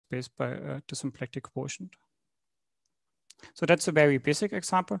space by the symplectic quotient. So that's a very basic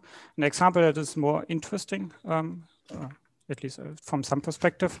example. An example that is more interesting, at least from some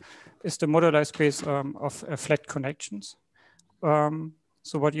perspective, is the moduli space of flat connections.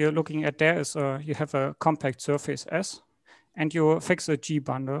 So what you're looking at there is you have a compact surface S, and you fix a G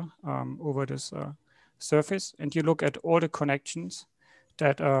bundle over this surface, and you look at all the connections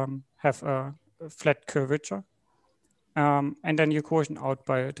that have a flat curvature. And then you quotient out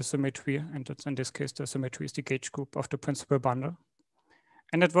by the symmetry, and that's in this case, the symmetry is the gauge group of the principal bundle.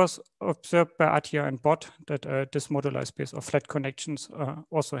 And it was observed by Attia and Bott that this moduli space of flat connections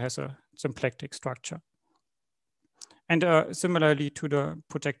also has a symplectic structure. And similarly to the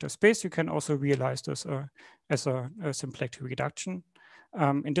projector space, you can also realize this as a symplectic reduction.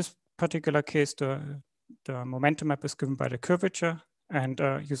 In this particular case, the momentum map is given by the curvature, and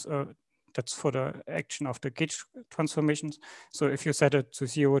that's for the action of the gauge transformations. So if you set it to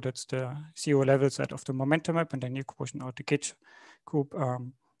 0, that's the 0 level set of the momentum map, and then you quotient out the gauge group.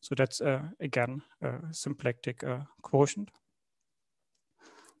 So that's, again, a symplectic quotient.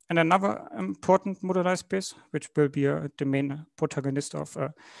 And another important moduli space, which will be the main protagonist of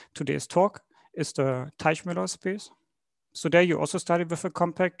today's talk, is the Teichmüller space. So there you also started with a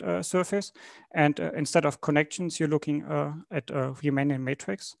compact surface, and instead of connections, you're looking at a Riemannian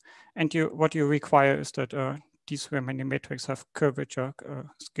matrix. And what you require is that these Riemannian matrices have curvature,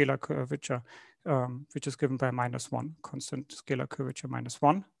 scalar curvature, which is given by -1, constant scalar curvature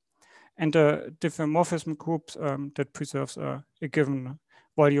 -1. And the diffeomorphism groups that preserves a given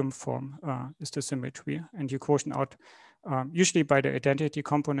volume form is the symmetry. And you quotient out usually by the identity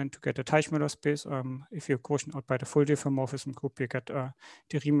component to get a Teichmüller space. If you quotient out by the full diffeomorphism group, you get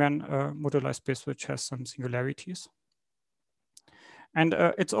the Riemann moduli space, which has some singularities. And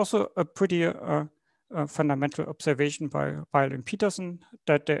it's also a pretty fundamental observation by Weil and Peterson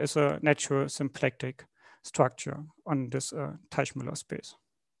that there is a natural symplectic structure on this Teichmüller space.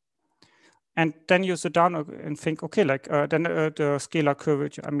 And then you sit down and think, okay, like then the scalar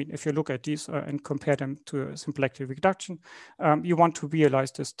curvature, I mean, if you look at these and compare them to a symplectic reduction, you want to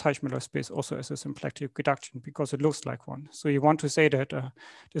realize this Teichmüller space also as a symplectic reduction because it looks like one. So you want to say that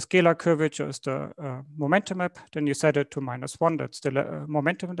the scalar curvature is the momentum map, then you set it to -1, that's the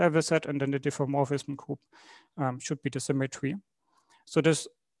momentum level set, and then the diffeomorphism group should be the symmetry. So this,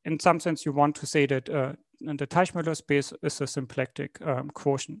 in some sense, you want to say that the Teichmüller space is a symplectic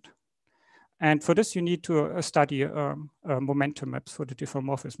quotient. And for this, you need to study momentum maps for the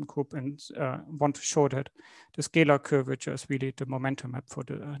diffeomorphism group and want to show that the scalar curvature is really the momentum map for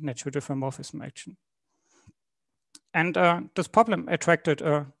the natural diffeomorphism action. And this problem attracted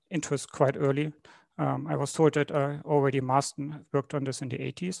interest quite early. I was told that already Marston worked on this in the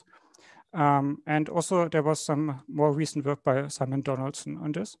 80s. And also there was some more recent work by Simon Donaldson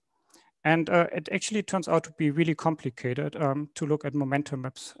on this. And it actually turns out to be really complicated to look at momentum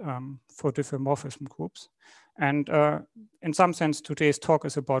maps for diffeomorphism groups. And in some sense, today's talk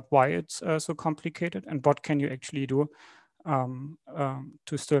is about why it's so complicated and what can you actually do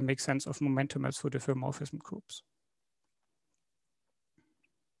to still make sense of momentum maps for diffeomorphism groups.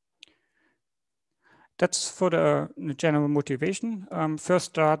 That's for the general motivation. First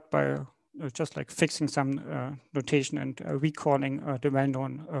start by just like fixing some notation and recalling the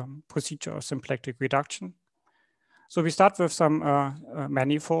well-known procedure of symplectic reduction. So we start with some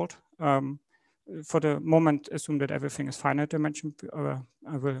manifold. For the moment, assume that everything is finite dimension.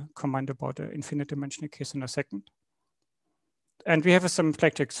 I will comment about the infinite dimensional case in a second. And we have a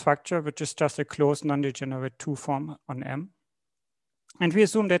symplectic structure, which is just a closed non-degenerate 2 form on M. And we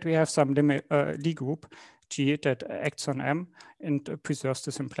assume that we have some Lie group G that acts on M and preserves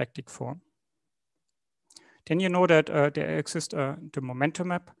the symplectic form. Then you know that there exists the momentum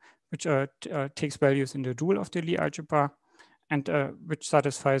map, which takes values in the dual of the Lie algebra, and which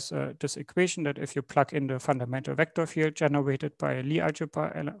satisfies this equation that if you plug in the fundamental vector field generated by a Lie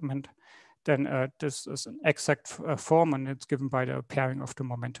algebra element, then this is an exact form, and it's given by the pairing of the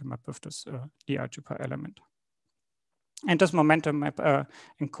momentum map with this Lie algebra element. And this momentum map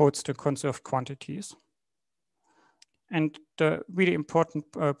encodes the conserved quantities. And the really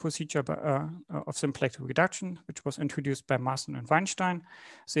important procedure of symplectic reduction, which was introduced by Marston and Weinstein,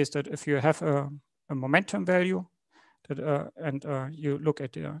 says that if you have a momentum value that, and you look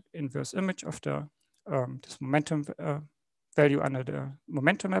at the inverse image of the this momentum value under the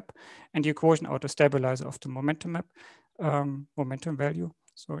momentum map, and you quotient out the stabilizer of the momentum map, momentum value,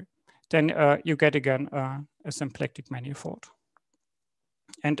 sorry, then you get again a symplectic manifold.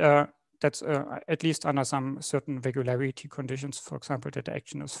 And that's at least under some certain regularity conditions, for example, that the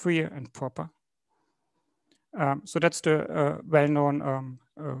action is free and proper. So that's the well-known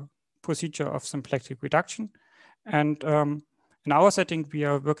procedure of symplectic reduction. And in our setting, we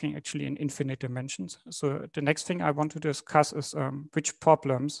are working actually in infinite dimensions. So the next thing I want to discuss is which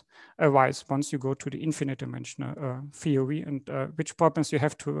problems arise once you go to the infinite dimensional theory, and which problems you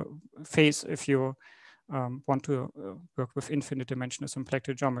have to face if you want to work with infinite dimensional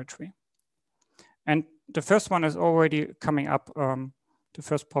symplectic geometry. And the first one is already coming up. The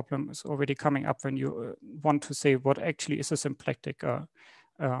first problem is already coming up when you want to say what actually is a symplectic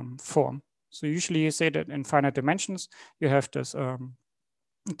form. So usually you say that in finite dimensions, you have this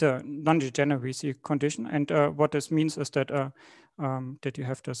the non-degeneracy condition. And what this means is that that you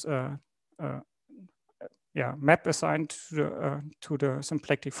have this map assigned to the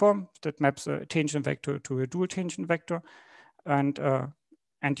symplectic form that maps a tangent vector to a dual tangent vector. And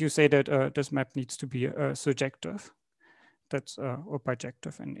you say that this map needs to be surjective. That's or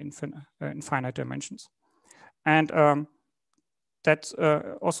bijective in finite dimensions. And that's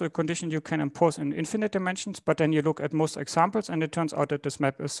also a condition you can impose in infinite dimensions, but then you look at most examples and it turns out that this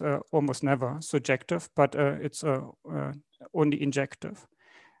map is almost never surjective, but it's only injective.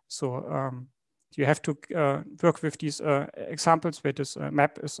 So you have to work with these examples where this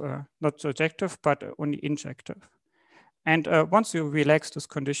map is not surjective, but only injective. And once you relax this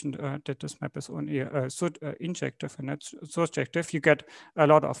condition that this map is only injective and not surjective, you get a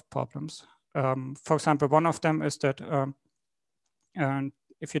lot of problems. For example, one of them is that and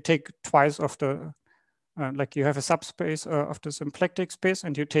if you take twice of the, like you have a subspace of the symplectic space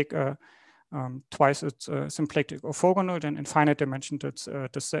and you take twice its symplectic orthogonal, then in finite dimension, that's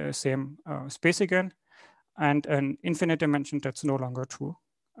the same space again. And in infinite dimension, that's no longer true.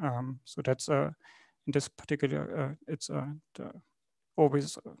 So that's, in this particular, it's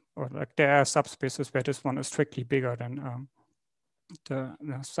always, or like there are subspaces where this one is strictly bigger than the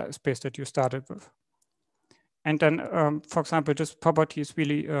space that you started with. And then, for example, this property is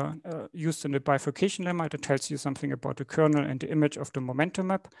really used in the bifurcation lemma that tells you something about the kernel and the image of the momentum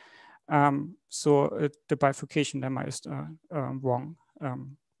map. So the bifurcation lemma is wrong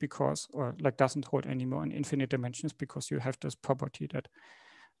because, or like doesn't hold anymore in infinite dimensions because you have this property that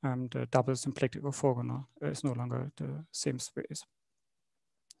the double symplectic orthogonal is no longer the same space.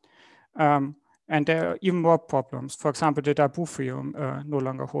 And there are even more problems. For example, the Darboux theorem no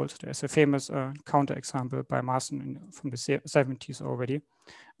longer holds. There's a famous counterexample by Marson from the 70s already,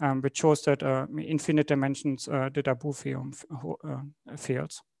 which shows that in infinite dimensions, the Darboux theorem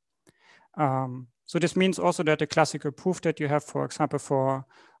fails. So this means also that the classical proof that you have, for example, for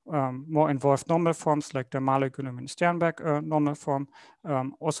more involved normal forms like the Mahler-Guneman-Sternberg normal form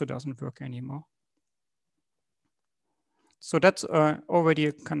also doesn't work anymore. So that's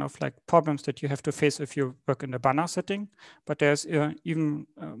already kind of like problems that you have to face if you work in the Banach setting. But there's even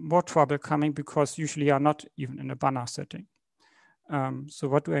more trouble coming because usually you are not even in the Banach setting. So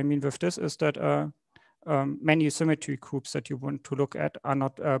what do I mean with this is that many symmetry groups that you want to look at are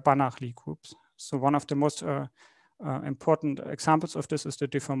not Banach Lie groups. So one of the most important examples of this is the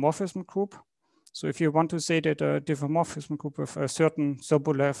diffeomorphism group. So if you want to say that a diffeomorphism group with a certain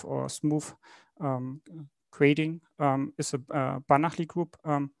Sobolev or smooth grading is a Banach Lie group,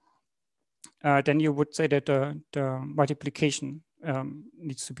 then you would say that the multiplication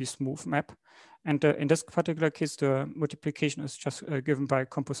needs to be smooth map. And in this particular case, the multiplication is just given by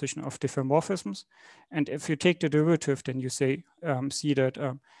composition of diffeomorphisms. And if you take the derivative, then you say, see that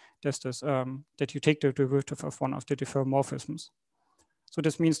there's this, that you take the derivative of one of the diffeomorphisms. So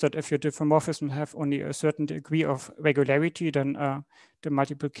this means that if your diffeomorphisms have only a certain degree of regularity, then the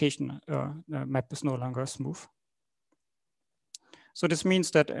multiplication map is no longer smooth. So this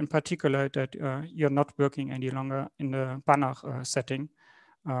means that in particular that you're not working any longer in the Banach setting.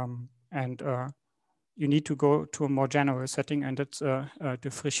 And you need to go to a more general setting, and that's the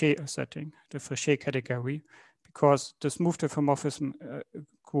Fréchet setting, the Fréchet category, because the smooth diffeomorphism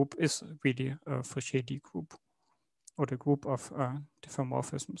group is really a Fréchet D group, or the group of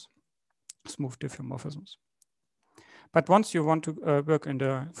diffeomorphisms, smooth diffeomorphisms. But once you want to work in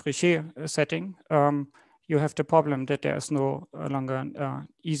the Fréchet setting, you have the problem that there is no longer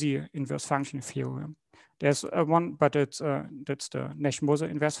easy inverse function theorem. There's one, but it's that's the Nash-Moser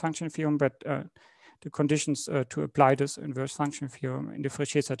inverse function theorem, but the conditions to apply this inverse function theorem in the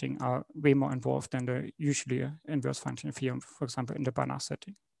Fréchet setting are way more involved than the usually inverse function theorem, for example, in the Banach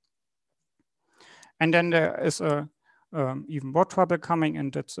setting. And then there is even more trouble coming,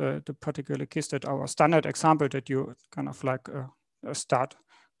 and that's the particular case that our standard example that you kind of like start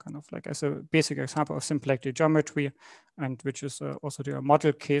kind of like as a basic example of symplectic geometry, and which is also the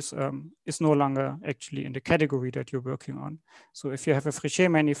model case, is no longer actually in the category that you're working on. So if you have a Fréchet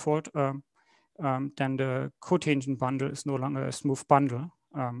manifold, then the cotangent bundle is no longer a smooth bundle.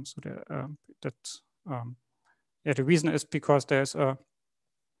 The reason is because there's the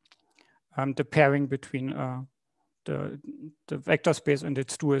pairing between the vector space and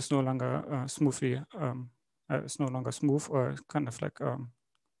its dual is no longer is no longer smooth, or kind of like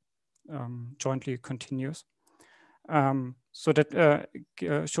jointly continuous. So that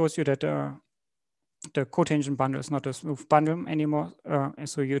shows you that the cotangent bundle is not a smooth bundle anymore, and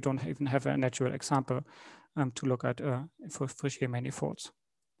so you don't even have a natural example to look at for Fauché manifolds.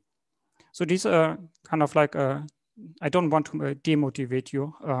 So these are kind of like I don't want to demotivate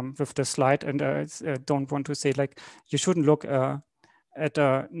you with the slide, and don't want to say like you shouldn't look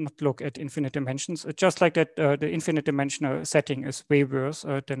not look at infinite dimensions. It's just like that the infinite dimensional setting is way worse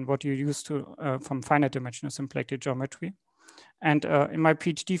than what you used to from finite dimensional symplectic geometry. And in my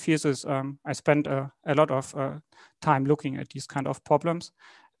PhD thesis, I spent a lot of time looking at these kind of problems,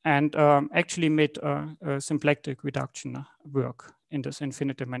 and actually made a symplectic reduction work in this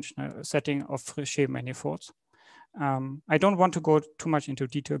infinite dimensional setting of Fauché manifolds. I don't want to go too much into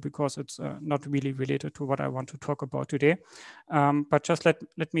detail because it's not really related to what I want to talk about today. But just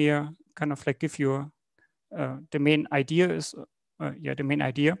let me kind of like give you the main idea is, the main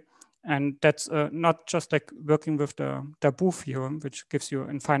idea. And that's not just like working with the Darboux theorem, which gives you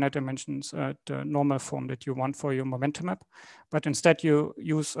in finite dimensions the normal form that you want for your momentum map, but instead you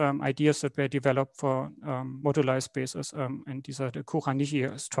use ideas that were developed for moduli spaces, and these are the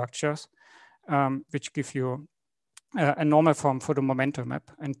Kuranichi structures, which give you a normal form for the momentum map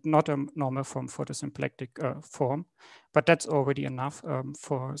and not a normal form for the symplectic form. But that's already enough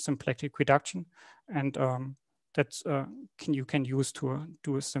for symplectic reduction. And that's you can use to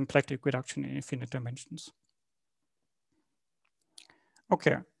do a symplectic reduction in infinite dimensions.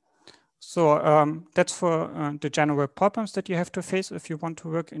 Okay, so that's for the general problems that you have to face if you want to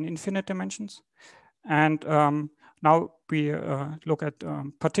work in infinite dimensions. And now we look at I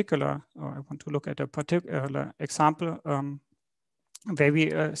want to look at a particular example where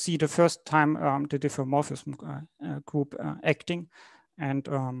we see the first time the diffeomorphism group acting, and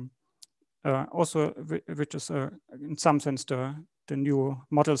also which is in some sense the new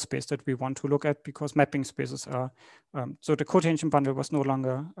model space that we want to look at, because mapping spaces are, so the cotangent bundle was no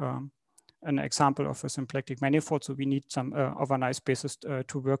longer an example of a symplectic manifold, so we need some overnight spaces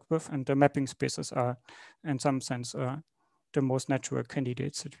to work with, and the mapping spaces are in some sense the most natural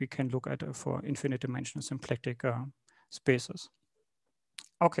candidates that we can look at for infinite dimensional symplectic spaces.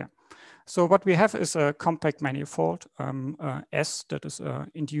 Okay, so what we have is a compact manifold S that is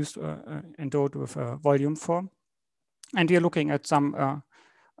induced endowed with a volume form, and we are looking at some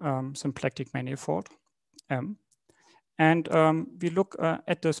symplectic manifold M. And we look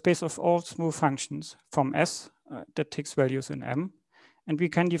at the space of all smooth functions from S that takes values in M. And we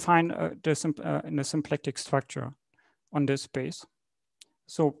can define in a symplectic structure on this space.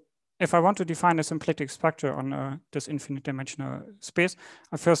 So if I want to define a symplectic structure on this infinite dimensional space,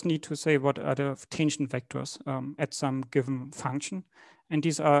 I first need to say what are the tangent vectors at some given function. And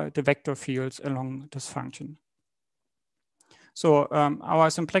these are the vector fields along this function. So our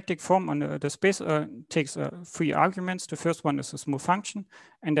symplectic form on the space takes 3 arguments. The first one is a smooth function,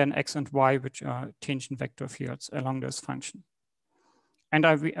 and then x and y, which are tangent vector fields along this function. And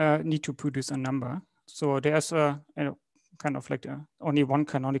I need to produce a number. So there's kind of like only one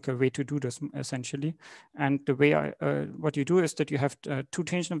canonical way to do this, essentially. And the way what you do is that you have 2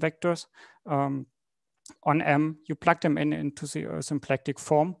 tangent vectors on M. You plug them into the symplectic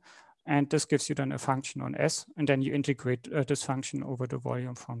form, and this gives you then a function on S, and then you integrate this function over the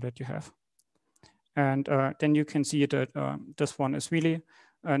volume form that you have. And then you can see that this one is really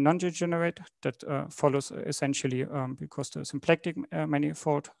non-degenerate. That follows essentially because the symplectic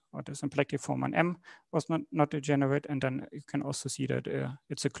manifold or the symplectic form on M was not degenerate, and then you can also see that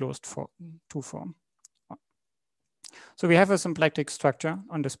it's a closed two form. So we have a symplectic structure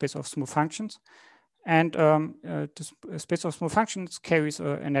on the space of smooth functions. And this space of smooth functions carries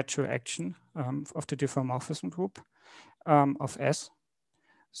a natural action of the diffeomorphism group of S.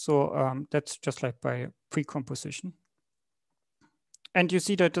 So that's just like by precomposition. And you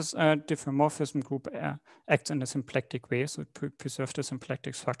see that this diffeomorphism group acts in a symplectic way, so it preserves the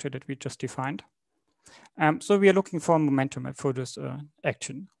symplectic structure that we just defined. So we are looking for a momentum map for this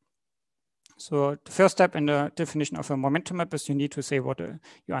action. So the first step in the definition of a momentum map is you need to say what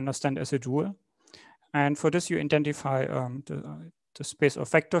you understand as a dual. And for this, you identify the space of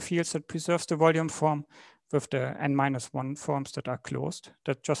vector fields that preserves the volume form with the n-1 forms that are closed.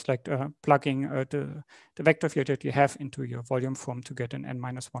 That's just like plugging the vector field that you have into your volume form to get an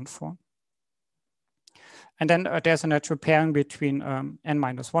n-1 form. And then there's a natural pairing between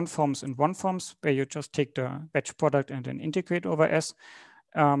n-1 forms and 1 forms, where you just take the wedge product and then integrate over S.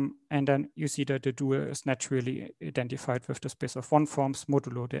 And then you see that the dual is naturally identified with the space of 1 forms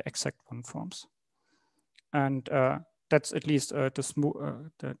modulo the exact 1 forms. And that's at least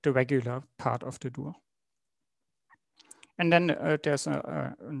the regular part of the dual. And then there's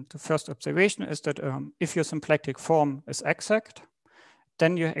the first observation is that if your symplectic form is exact,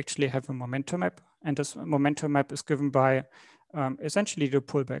 then you actually have a momentum map. And this momentum map is given by essentially the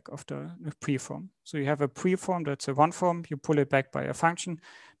pullback of the preform. So you have a preform that's a 1 form, you pull it back by a function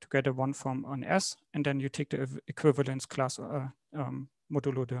to get a 1 form on S, and then you take the equivalence class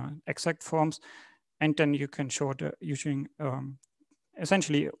modulo the exact forms, and then you can show the using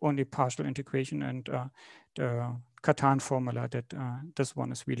essentially only partial integration and the Cartan formula that this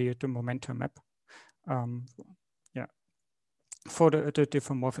one is really the momentum map. For the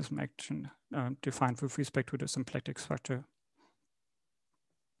diffeomorphism action defined with respect to the symplectic structure.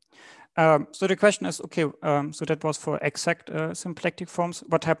 So the question is, okay, so that was for exact symplectic forms.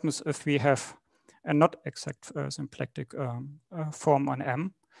 What happens if we have a not exact symplectic form on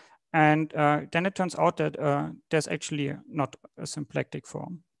M? And then it turns out that there's actually not a symplectic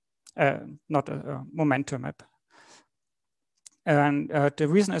form, not a momentum map. And the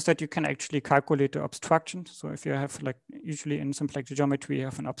reason is that you can actually calculate the obstruction. So if you have, like, usually in symplectic geometry, you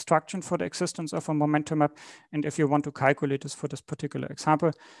have an obstruction for the existence of a momentum map. And if you want to calculate this for this particular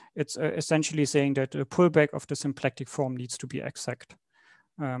example, it's essentially saying that the pullback of the symplectic form needs to be exact.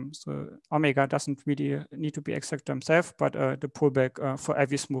 So omega doesn't really need to be exact themselves, but the pullback for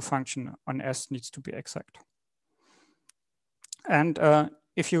every smooth function on S needs to be exact. And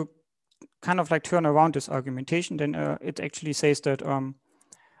if you kind of like turn around this argumentation, then it actually says that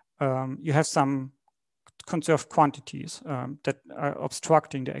you have some conserved quantities that are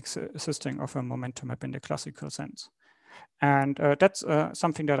obstructing the existing of a momentum map in the classical sense. And that's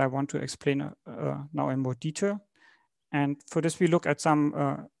something that I want to explain now in more detail. And for this, we look at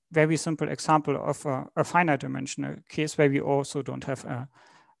some very simple example of a finite dimensional case where we also don't have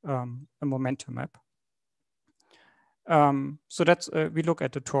a momentum map. So that's, we look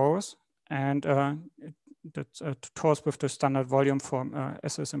at the torus, and that's a torus with the standard volume form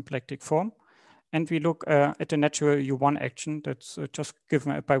as a symplectic form. And we look at the natural U1 action that's just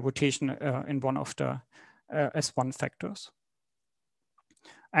given by rotation in one of the S1 factors.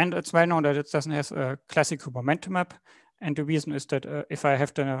 And it's well known that it doesn't have a classical momentum map. And the reason is that if I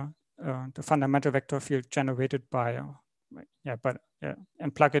have the fundamental vector field generated by,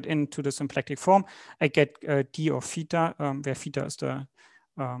 and plug it into the symplectic form, I get d of theta, where theta is the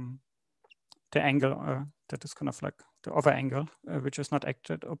angle that is kind of like the other angle, which is not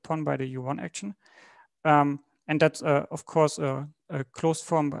acted upon by the U1 action. And that's, of course, a closed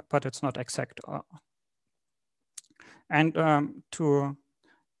form, but it's not exact. And to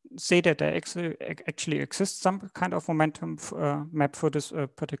say that there actually exists some kind of momentum map for this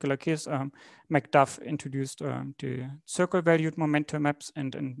particular case, McDuff introduced the circle-valued momentum maps.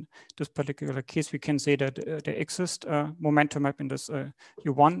 And in this particular case, we can say that there exists a momentum map in this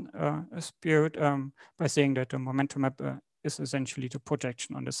U1 spirit by saying that the momentum map is essentially the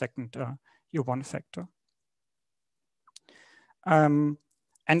projection on the second U1 factor. And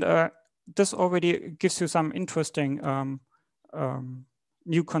this already gives you some interesting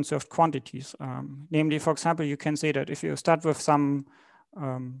new conserved quantities. Namely, for example, you can say that if you start with some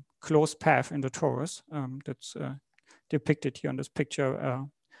closed path in the torus that's depicted here on this picture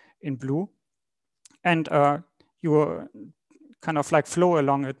in blue, and you kind of like flow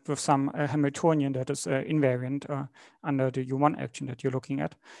along it with some Hamiltonian that is invariant under the U1 action that you're looking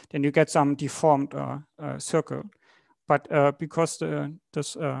at, then you get some deformed circle. But because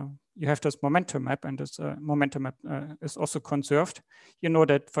you have this momentum map, and this momentum map is also conserved, you know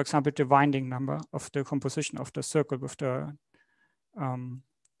that, for example, the winding number of the composition of the circle with the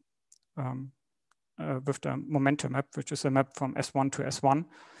momentum map, which is a map from S1 to S1,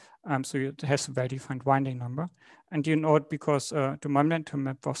 so it has a well-defined winding number. And you know it because the momentum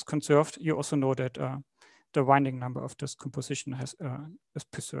map was conserved, you also know that the winding number of this composition is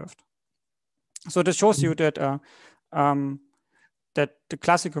preserved. So this shows you that that the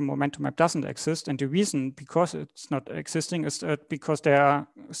classical momentum map doesn't exist. And the reason because it's not existing is because there are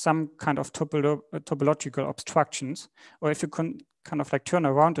some kind of topological obstructions. Or if you can kind of like turn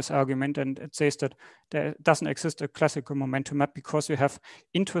around this argument, and it says that there doesn't exist a classical momentum map because you have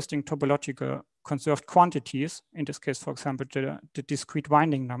interesting topological conserved quantities, in this case, for example, the discrete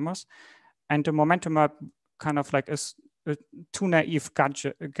winding numbers. And the momentum map kind of like is a too naive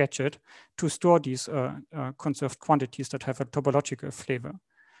gadget to store these conserved quantities that have a topological flavor.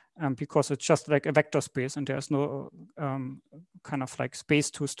 because it's just like a vector space and there's no kind of like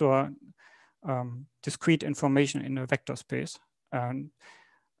space to store discrete information in a vector space. And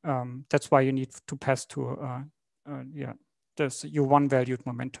that's why you need to pass to this U1 valued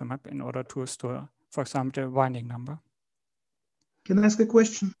momentum map in order to store, for example, the winding number. Can I ask a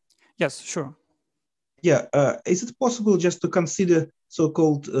question? Yes, sure. Yeah, is it possible just to consider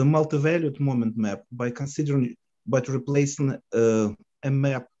so-called multi-valued moment map by replacing a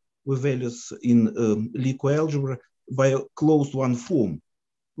map with values in Lie algebra by a closed one form?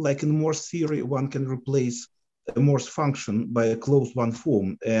 Like in Morse theory, one can replace a Morse function by a closed one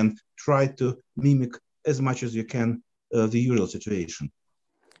form and try to mimic as much as you can the usual situation.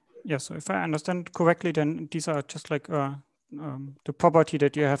 Yeah, so if I understand correctly, then these are just like the property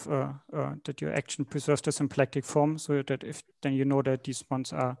that you have that your action preserves the symplectic form, so that if then you know that these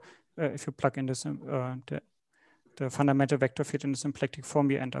ones are if you plug in the fundamental vector field in the symplectic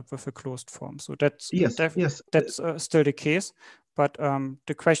form, you end up with a closed form. So that's that's still the case. But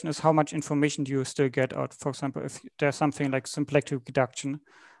the question is, how much information do you still get out? For example, if there's something like symplectic reduction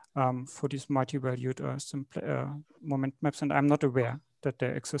for these multi-valued moment maps, and I'm not aware that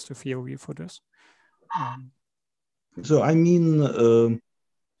there exists a theory for this. So I mean,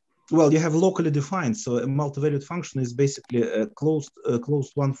 well, you have locally defined. So a multi-valued function is basically a closed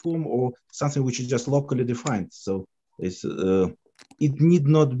one form or something which is just locally defined. So it's it need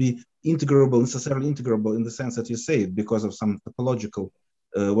not be necessarily integrable in the sense that you say it because of some topological.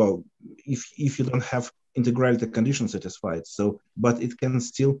 Well, if you don't have integrality condition satisfied. So, but it can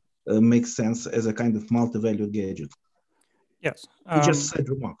still make sense as a kind of multi-valued gadget. Yes. Just side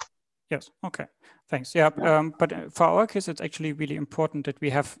remark. Yes. Okay. Thanks. Yeah. But for our case, it's actually really important that we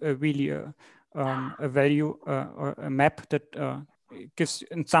have really a value or a map that gives,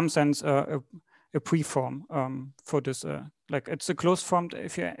 in some sense, a preform for this. Like it's a closed form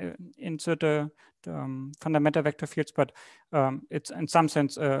if you insert the fundamental vector fields, but it's in some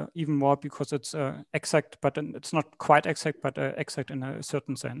sense even more because it's exact, but it's not quite exact, but exact in a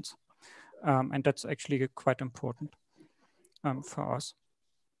certain sense, and that's actually quite important for us.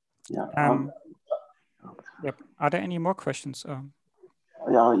 Yeah. Yep. Are there any more questions?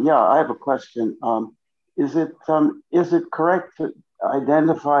 Yeah, I have a question. Is it correct to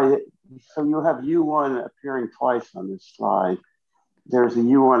identify? So you have U1 appearing twice on this slide. There's a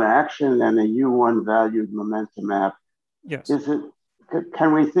U1 action and a U1 valued momentum map. Yes.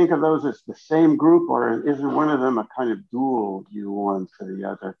 Can we think of those as the same group, or isn't one of them a kind of dual U1 to the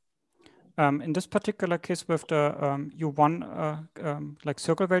other? In this particular case with the U1 like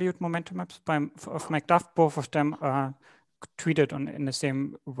circle valued momentum maps of McDuff, both of them are treated in the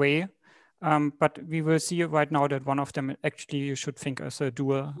same way. But we will see right now that one of them actually you should think as a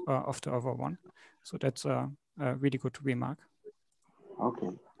dual of the other one. So that's a really good remark. Okay,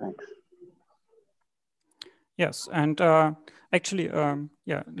 thanks. Yes, and actually,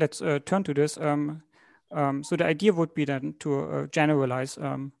 yeah, let's turn to this. So the idea would be then to generalize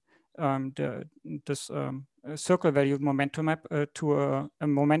this circle valued momentum map to a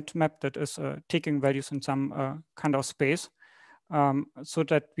momentum map that is taking values in some kind of space, so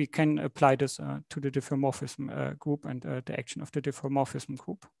that we can apply this to the diffeomorphism group and the action of the diffeomorphism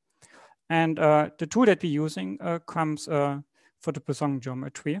group. And the tool that we're using comes for the Poisson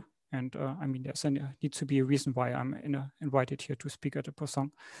geometry. And I mean, there needs to be a reason why I'm invited here to speak at the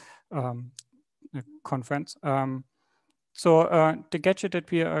Poisson conference. So the gadget that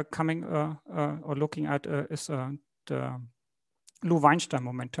we are coming or looking at is the Lu-Weinstein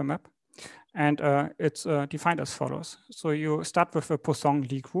momentum map. And it's defined as follows. So you start with a Poisson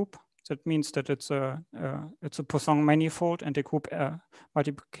Lie group. That means that it's a Poisson manifold, and the group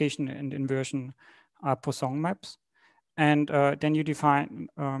multiplication and inversion are Poisson maps. And then you define,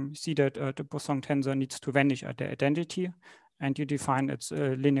 see that the Poisson tensor needs to vanish at the identity, and you define its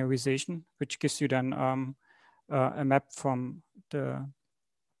linearization, which gives you then a map from the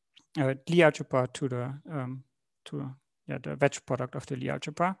Lie algebra to the wedge product of the Lie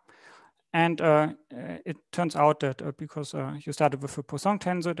algebra. And it turns out that because you started with a Poisson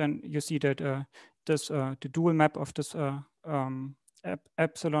tensor, then you see that the dual map of this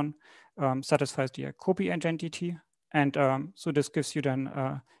epsilon satisfies the Jacobi identity. And so this gives you then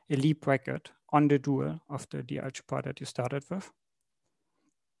a Lie bracket on the dual of the Lie algebra that you started with.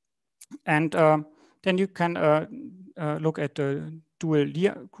 And then you can look at the dual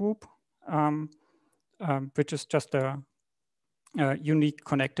Lie group, which is just a unique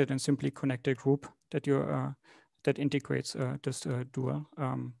connected and simply connected group that you that integrates this dual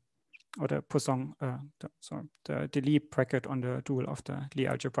or the Poisson the Lie bracket on the dual of the Lie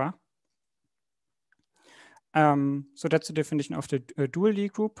algebra. So that's the definition of the dual Lie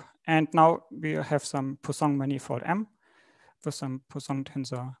group. And now we have some Poisson manifold M with some Poisson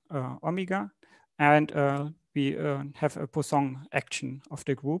tensor omega. And we have a Poisson action of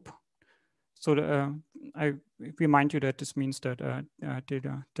the group. So I remind you that this means that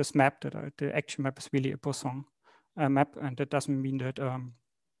this map, that the action map is really a Poisson map. And that doesn't mean that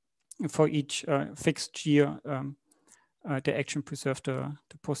for each fixed G, the action preserves the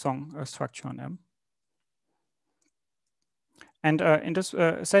Poisson structure on M. And in this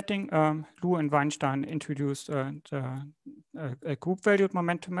setting, Lu and Weinstein introduced a group-valued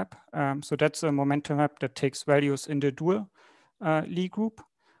momentum map. So that's a momentum map that takes values in the dual Lie group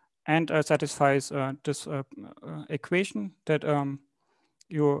and satisfies this equation that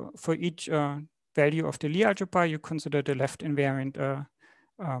for each value of the Lie algebra, you consider the left invariant.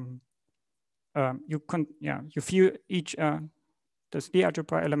 You view each this Lie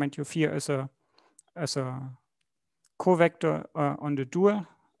algebra element you view as a covector on the dual,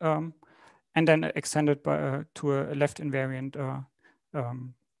 and then extended by to a left invariant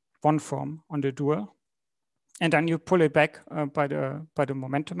one form on the dual, and then you pull it back by the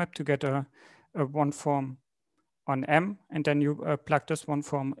momentum map to get a one form on M, and then you plug this one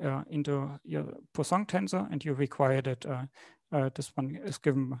form into your Poisson tensor, and you require that this one is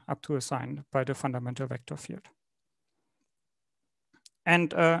given up to a sign by the fundamental vector field.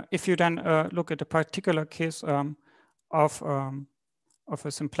 And if you then look at the particular case of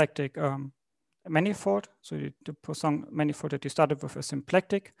a symplectic manifold, so the Poisson manifold that you started with a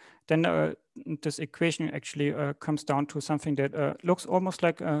symplectic, then this equation actually comes down to something that looks almost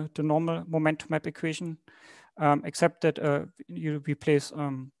like the normal momentum map equation, except that you replace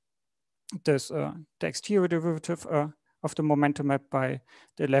the exterior derivative of the momentum map by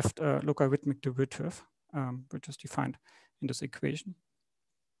the left logarithmic derivative, which is defined in this equation.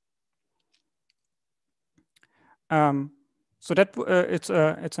 So that it's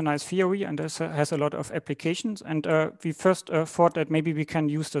a nice theory, and this has a lot of applications. And we first thought that maybe we can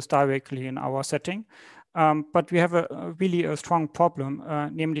use this directly in our setting, but we have really a strong problem,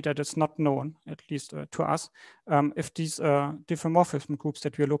 namely that it's not known, at least to us, if these diffeomorphism groups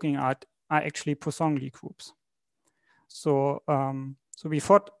that we're looking at are actually Poisson Lie groups. So so we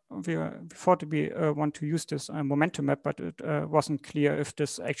thought we want to use this momentum map, but it wasn't clear if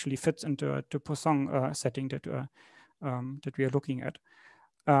this actually fits into the Poisson setting that we are looking at.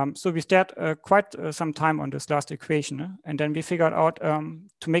 So we stared quite some time on this last equation, and then we figured out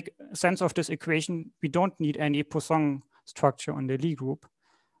to make sense of this equation, we don't need any Poisson structure on the Lie group,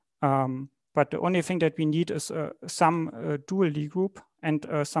 but the only thing that we need is some dual Lie group and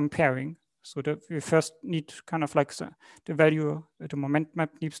some pairing. So that we first need kind of like the value, the moment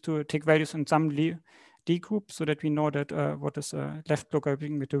map needs to take values in some Lie group so that we know that what is left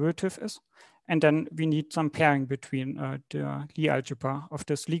logarithmic derivative is. And then we need some pairing between the Lie algebra of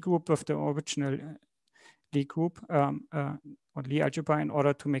this Lie group with the original Lie group or Lie algebra in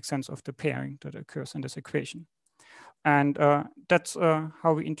order to make sense of the pairing that occurs in this equation. And that's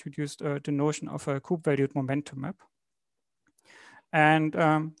how we introduced the notion of a group-valued momentum map. And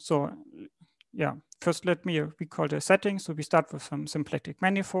so, yeah, first let me recall the setting. So we start with some symplectic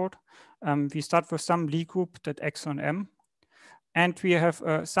manifold. We start with some Lie group that acts on M. And we have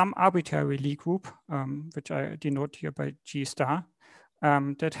some arbitrary Lie group, which I denote here by G star,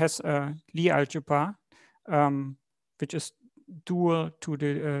 that has a Lie algebra, which is dual to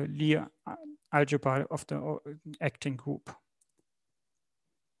the Lie algebra of the acting group.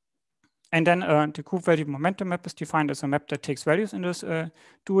 And then the group-valued momentum map is defined as a map that takes values in this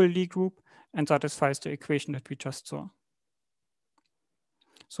dual Lie group and satisfies the equation that we just saw.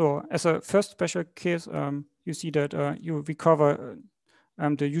 So as a first special case, you see that you recover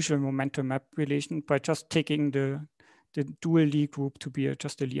the usual momentum map relation by just taking the dual Lie group to be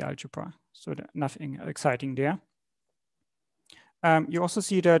just a Lie algebra. So nothing exciting there. You also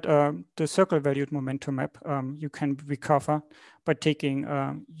see that the circle-valued momentum map you can recover by taking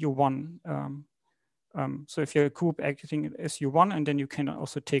U1. So if you're a group acting as U1, and then you can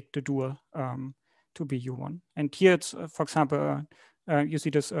also take the dual to be U1. And here it's, for example, you see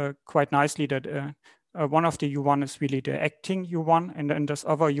this quite nicely that one of the U1 is really the acting U1, and then this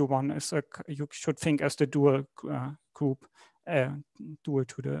other U1 is you should think as the dual group, dual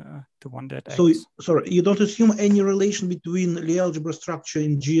to the one that acts. So, sorry, you don't assume any relation between Lie algebra structure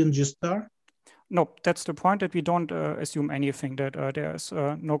in G and G star? No, that's the point, that we don't assume anything, that there's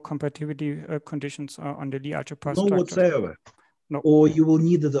no compatibility conditions on the Lie algebra structure. No whatsoever? No. Or you will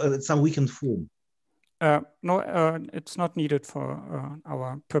need some weakened form? No, it's not needed for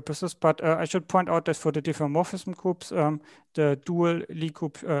our purposes, but I should point out that for the diffeomorphism groups, the dual Lie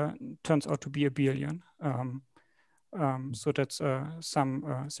group turns out to be a billion. So that's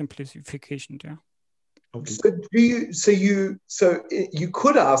some simplification there. Okay. So you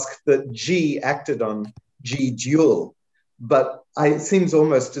could ask that G acted on G dual, but it seems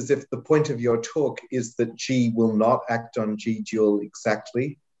almost as if the point of your talk is that G will not act on G dual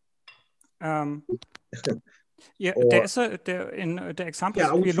exactly. Yeah, Or, there is in the examples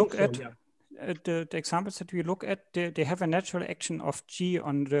Yeah, we look so, at. yeah. The examples that we look at, they have a natural action of G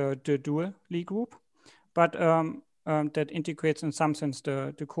on the dual Lie group, but that integrates in some sense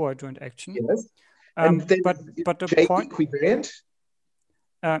the coadjoint action. yes. And then but the J point, equivariant?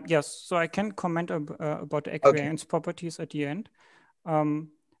 yes, so I can comment about the equivariance properties at the end.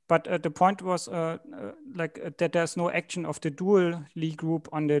 But the point was like that there's no action of the dual Lie group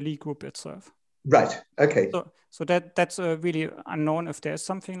on the Lie group itself. Right, okay. So that's really unknown if there's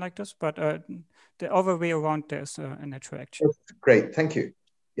something like this, but the other way around, there's a natural action. That's great, thank you.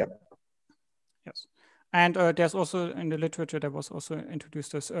 Yeah. Yes. And there's also in the literature, there was also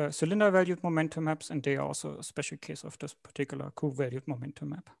introduced as cylinder-valued momentum maps, and they are also a special case of this particular group-valued momentum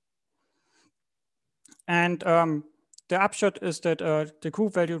map. And the upshot is that the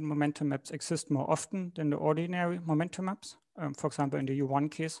group-valued momentum maps exist more often than the ordinary momentum maps. For example, in the U1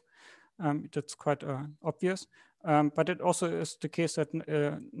 case, that's quite obvious. But it also is the case that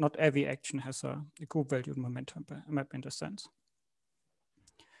not every action has a group-valued momentum map in this sense.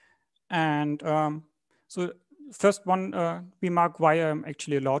 And so first one remark why I'm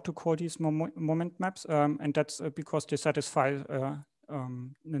actually allowed to call these moment maps, and that's because they satisfy the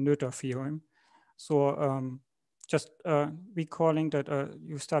Noether theorem. So just recalling that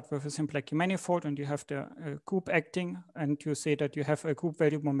you start with a symplectic manifold and you have the group acting, and you say that you have a group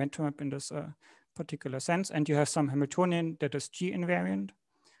value momentum map in this particular sense, and you have some Hamiltonian that is G invariant.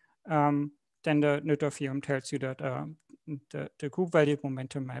 Then the Noether theorem tells you that the group value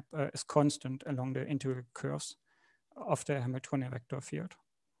momentum map is constant along the integral curves of the Hamiltonian vector field.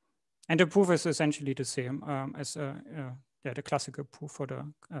 And the proof is essentially the same as the classical proof for the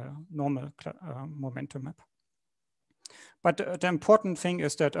normal momentum map. But the important thing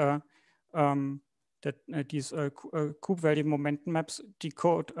is that these group value momentum maps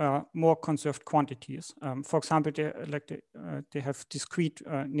decode more conserved quantities. For example, they have discrete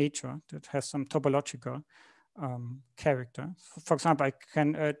nature that has some topological character. For example, I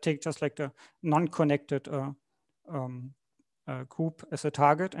can take just like the non-connected group as a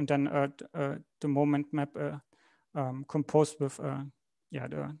target, and then the moment map composed with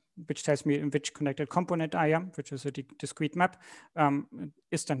which tells me in which connected component I am, which is a discrete map,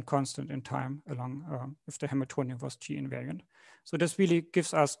 is then constant in time along if the Hamiltonian was G invariant. So this really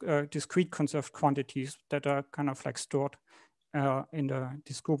gives us discrete conserved quantities that are kind of like stored in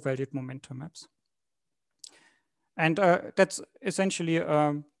these group valued momentum maps. And that's essentially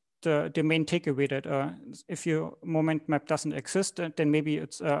the main takeaway, that if your moment map doesn't exist, then maybe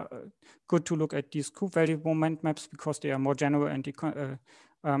it's good to look at these group value moment maps because they are more general and they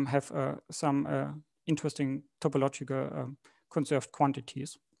have some interesting topological conserved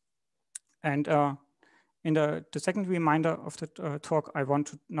quantities. And in the second reminder of the talk, I want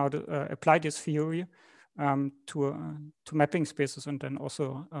to now apply this theory to mapping spaces and then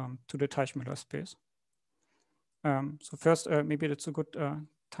also to the Teichmüller space. So first, maybe that's a good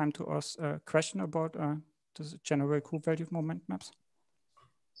time to ask a question about the general group value moment maps.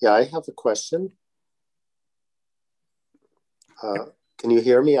 Yeah, I have a question. Can you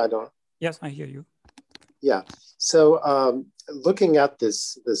hear me? I don't. Yes, I hear you. Yeah. So looking at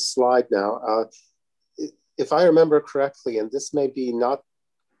this slide now, if I remember correctly, and this may be not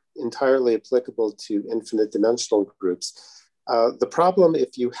entirely applicable to infinite dimensional groups, the problem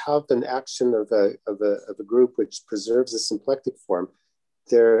if you have an action of a group which preserves a symplectic form,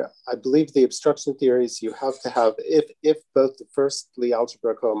 I believe the obstruction theories you have to have, if both the first Lie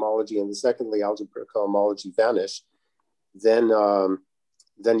algebra cohomology and the second Lie algebra cohomology vanish, then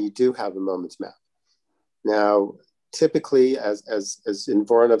you do have a moment map. Now, typically, as in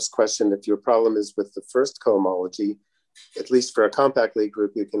Voronov's question, if your problem is with the first cohomology, at least for a compact Lie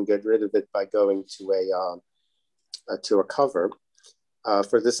group, you can get rid of it by going to a cover.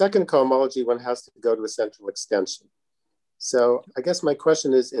 For the second cohomology, one has to go to a central extension. So I guess my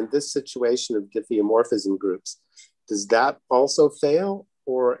question is, in this situation of diffeomorphism groups, does that also fail,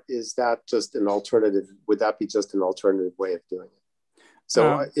 or is that just an alternative? Would that be just an alternative way of doing it?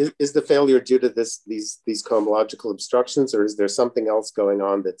 So is the failure due to these cohomological obstructions, or is there something else going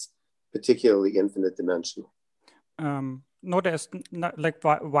on that's particularly infinite dimensional? no, there's not, like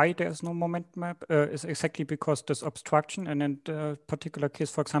why there's no moment map is exactly because there's obstruction. And in the particular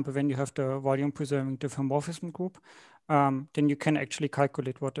case, for example, when you have the volume preserving diffeomorphism group, then you can actually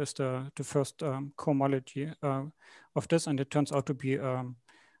calculate what is the first cohomology of this. And it turns out to be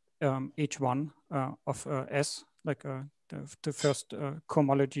H1 of S, like the first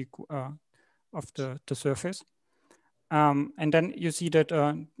cohomology of the surface. And then you see that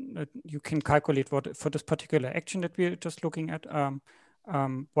you can calculate what for this particular action that we're just looking at,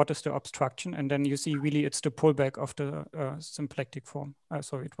 what is the obstruction. And then you see really it's the pullback of the symplectic form.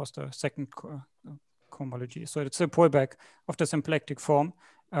 So it was the second cohomology. So it's a pullback of the symplectic form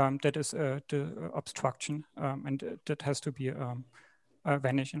that is the obstruction. And that has to be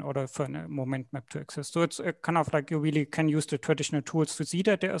vanish in order for a moment map to exist. So it's kind of like you really can use the traditional tools to see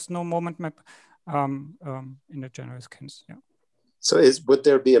that there is no moment map in a general sense. Yeah. So would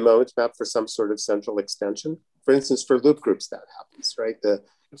there be a moment map for some sort of central extension? For instance, for loop groups that happens, right? The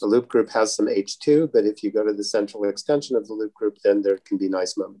loop group has some H2, but if you go to the central extension of the loop group, then there can be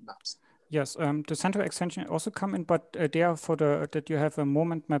nice moment maps. Yes, the central extension also come in, but there for that you have a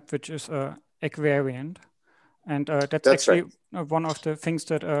moment map which is equivariant. And that's actually right. One of the things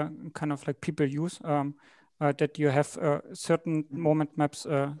that kind of like people use, that you have certain moment maps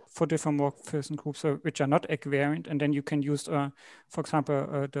for diffeomorphism groups which are not equivariant. And then you can use, for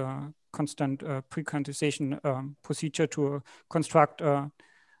example, the constant pre-quantization procedure to construct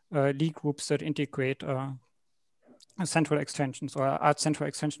Lie groups that integrate central extensions or are central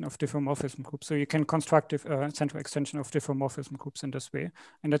extension of diffeomorphism groups. So you can construct a central extension of diffeomorphism groups in this way.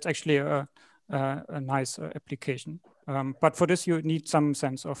 And that's actually a nice application. But for this, you need some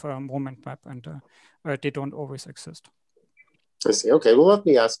sense of a moment map, and they don't always exist. I see. Okay, well, let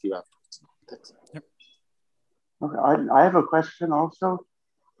me ask you afterwards. Thanks. Yep. Okay, I have a question also.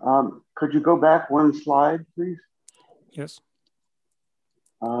 Could you go back one slide, please? Yes.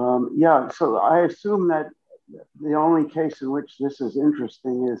 Yeah, so I assume that the only case in which this is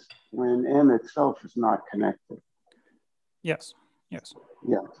interesting is when M itself is not connected. Yes, yes.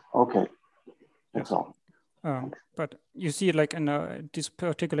 Yes, okay. That's yes. all. But you see, like in these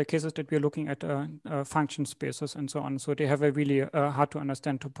particular cases that we're looking at function spaces and so on, so they have a really hard to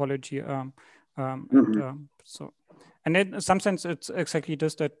understand topology. And in some sense, it's exactly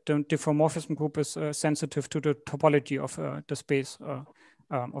this, that the diffeomorphism group is sensitive to the topology of the space,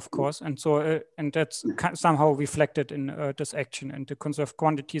 of course. And so, and that's somehow reflected in this action. And the conserved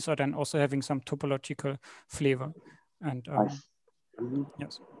quantities are then also having some topological flavor. And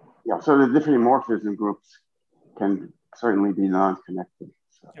yes. Yeah, so the diffeomorphism groups can certainly be non-connected.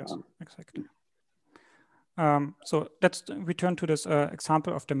 So, yes, exactly. So let's return to this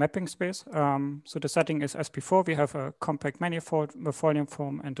example of the mapping space. So the setting is as before. We have a compact manifold, the volume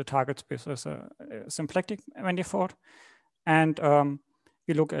form, and the target space as a symplectic manifold. And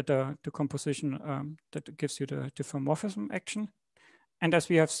we look at the composition that gives you the diffeomorphism action. And as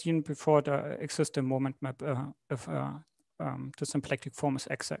we have seen before, there exists a moment map if the symplectic form is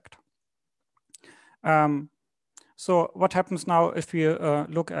exact. So what happens now if we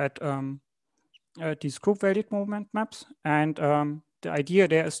look at these group-valued moment maps? And the idea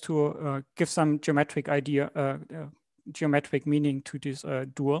there is to give some geometric geometric meaning to this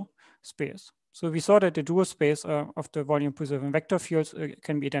dual space. So we saw that the dual space of the volume-preserving vector fields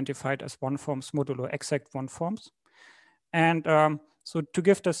can be identified as one forms modulo exact one forms. And so to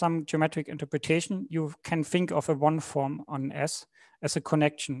give this some geometric interpretation, you can think of a one form on S as a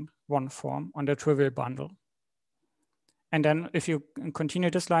connection one form on the trivial bundle. And then if you continue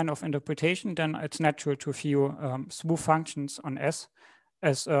this line of interpretation, then it's natural to view smooth functions on S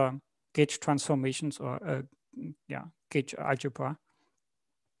as gauge transformations or gauge algebra.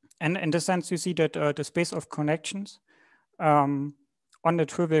 And in this sense, you see that the space of connections on the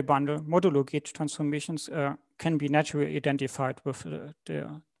trivial bundle modulo gauge transformations can be naturally identified with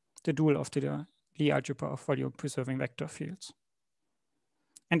the dual of the Lie algebra of volume preserving vector fields.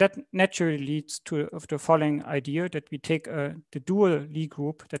 And that naturally leads to the following idea, that we take the dual Lie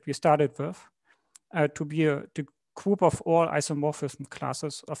group that we started with to be the group of all isomorphism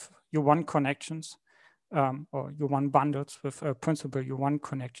classes of U1 connections or U1 bundles with principal U1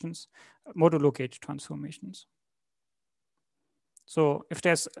 connections, modulo gauge transformations. So if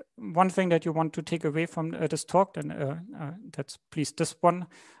there's one thing that you want to take away from this talk, then that's please this one,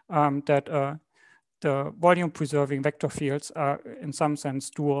 that the volume preserving vector fields are in some sense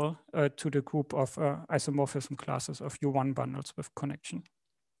dual to the group of isomorphism classes of U1 bundles with connection.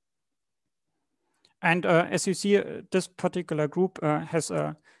 And as you see, this particular group has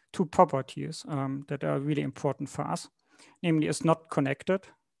two properties that are really important for us. Namely, it's not connected.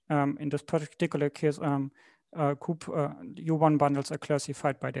 In this particular case, group U1 bundles are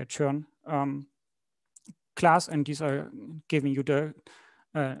classified by their Chern class, and these are giving you the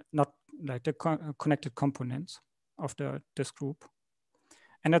not like the connected components of this group.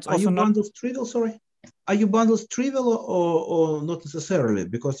 And that's also not bundles trivial. Sorry, are you bundles trivial or not necessarily,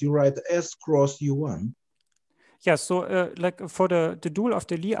 because you write S cross U1? Yeah, so like for the dual of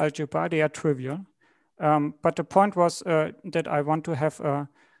the Lie algebra, they are trivial. But the point was that I want to have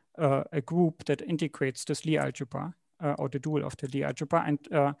a group that integrates this Lie algebra or the dual of the Lie algebra.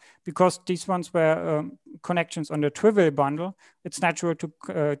 And because these ones were connections on the trivial bundle, it's natural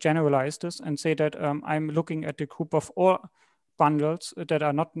to generalize this and say that I'm looking at the group of all bundles that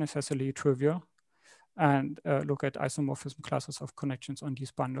are not necessarily trivial and look at isomorphism classes of connections on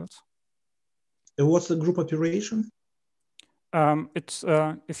these bundles. And what's the group operation? It's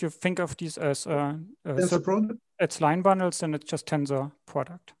if you think of these as tensor product? It's line bundles, then it's just tensor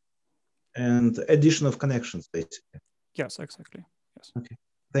product. And addition of connections, basically. Yes, exactly. Yes. Okay,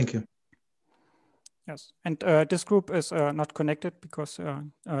 thank you. Yes, and this group is not connected because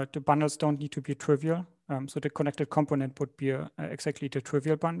the bundles don't need to be trivial. So the connected component would be exactly the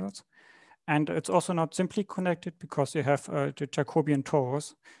trivial bundles. And it's also not simply connected because you have the Jacobian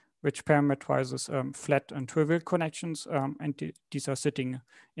torus, which parameterizes flat and trivial connections, and these are sitting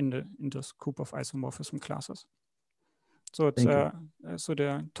in this group of isomorphism classes. So it's so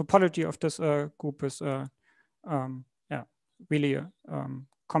the topology of this group is really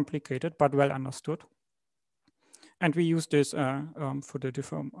complicated but well understood. And we use this for the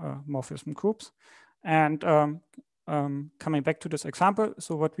diffeomorphism groups. And coming back to this example,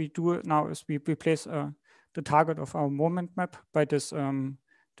 so what we do now is we replace the target of our moment map by this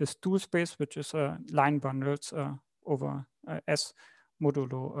this dual space, which is line bundles over S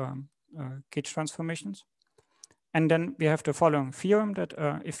modulo gauge transformations. And then we have the following theorem that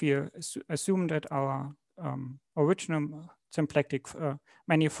if we assume that our original symplectic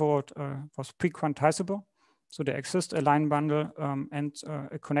manifold was pre-quantizable, so there exists a line bundle and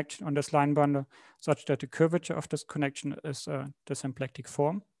a connection on this line bundle such that the curvature of this connection is the symplectic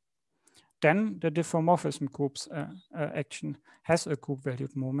form, then the diffeomorphism group's action has a group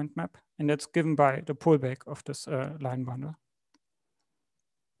valued moment map, and that's given by the pullback of this line bundle.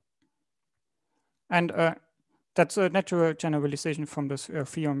 And that's a natural generalization from this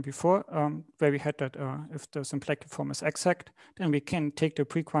theorem before, where we had that if the symplectic form is exact, then we can take the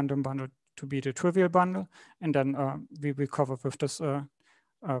pre-quantum bundle to be the trivial bundle, and then we recover with this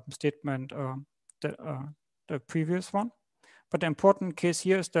statement the previous one. But the important case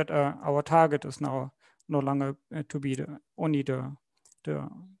here is that our target is now no longer to be only the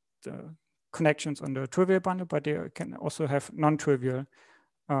connections on the trivial bundle, but they can also have non-trivial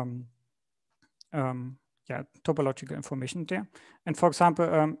topological information there. And for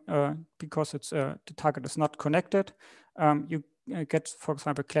example, because it's the target is not connected, you get, for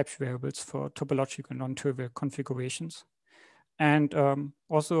example, Clebsch variables for topological non-trivial configurations. And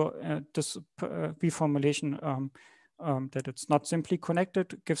also this reformulation that it's not simply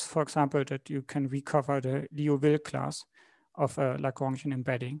connected gives, for example, that you can recover the Liouville class of a Lagrangian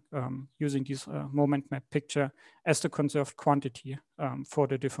embedding using this moment map picture as the conserved quantity for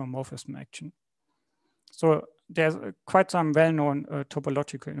the diffeomorphism action. So there's quite some well-known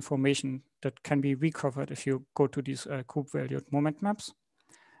topological information that can be recovered if you go to these group-valued moment maps.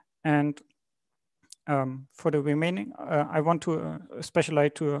 And for the remaining, I want to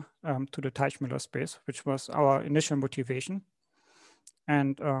specialize to the Teichmüller space, which was our initial motivation,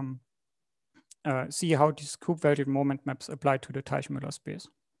 and see how these group-valued moment maps apply to the Teichmüller space.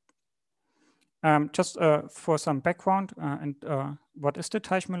 Just for some background and what is the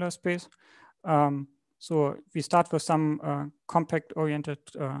Teichmüller space? So we start with some compact-oriented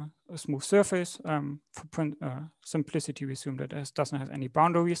smooth surface. For simplicity, we assume that it doesn't have any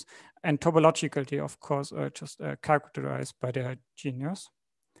boundaries. And topologically, of course, just characterized by their genius.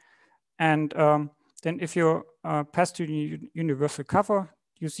 And then if you pass to the universal cover,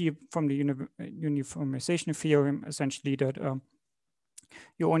 you see from the uniformization theorem, essentially that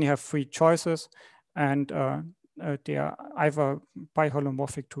you only have three choices. And they are either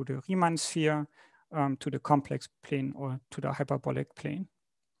biholomorphic to the Riemann sphere, to the complex plane, or to the hyperbolic plane.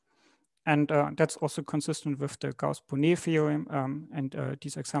 And that's also consistent with the Gauss-Bonnet theorem. And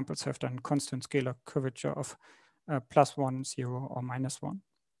these examples have then constant scalar curvature of +1, 0, or -1.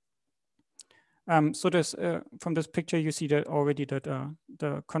 So this, from this picture, you see that already that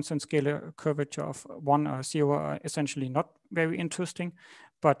the constant scalar curvature of 1 or 0 are essentially not very interesting,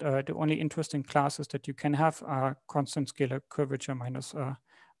 but the only interesting classes that you can have are constant scalar curvature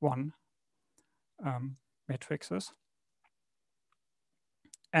 -1 matrices.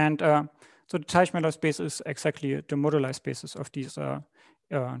 And So the Teichmüller space is exactly the moduli spaces of these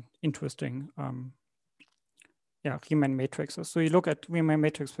interesting Riemann matrices. So you look at Riemann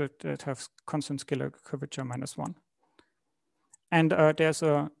matrices that have constant scalar curvature -1. And there's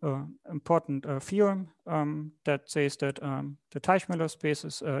an important theorem that says that the Teichmüller space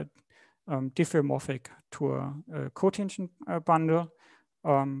is diffeomorphic to a cotangent bundle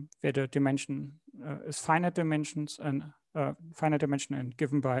where the dimension is finite dimension and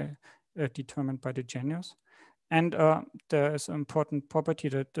given by determined by the genus. And there is an important property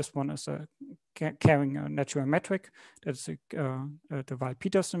that this one is carrying a natural metric. That's the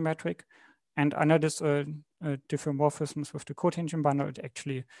Weil-Petersson metric. And under this diffeomorphisms with the cotangent bundle, it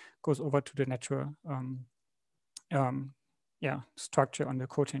actually goes over to the natural structure on the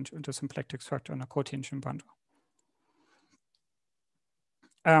cotangent, the symplectic structure on the cotangent bundle.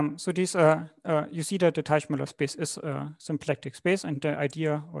 So these you see that the Teichmüller space is a symplectic space, and the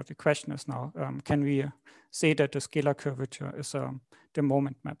idea or the question is now, can we say that the scalar curvature is the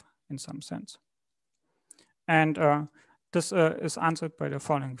moment map in some sense? And this is answered by the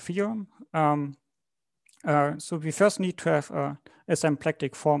following theorem. So we first need to have a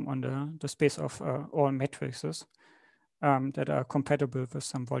symplectic form on the space of all matrices that are compatible with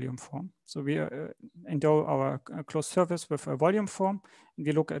some volume form. So we endow our closed surface with a volume form, and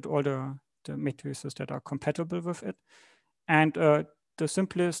we look at all the matrices that are compatible with it. And the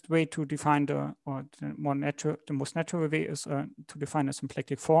simplest way to define the most natural way is to define a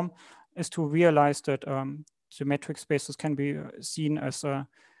symplectic form, is to realize that the metric spaces can be seen as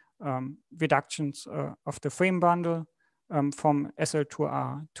reductions of the frame bundle from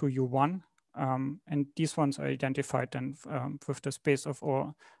SL2R to U1. And these ones are identified then with the space of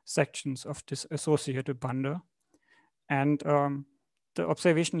all sections of this associated bundle. And the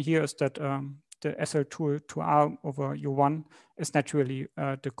observation here is that the SL2 to R over U1 is naturally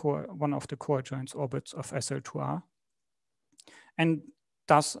one of the coadjoint orbits of SL2R. And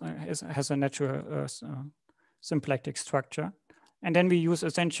thus has a natural symplectic structure. And then we use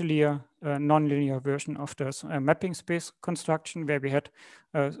essentially a nonlinear version of this mapping space construction where we had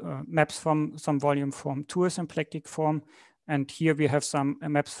maps from some volume form to a symplectic form. And here we have some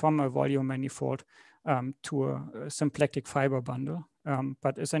maps from a volume manifold to a symplectic fiber bundle.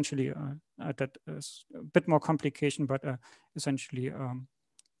 But essentially that is a bit more complication, but essentially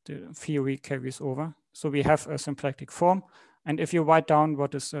the theory carries over. So we have a symplectic form. And if you write down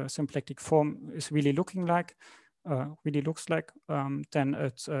what this symplectic form is really looking like, then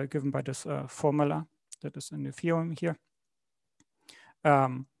it's given by this formula that is in the theorem here.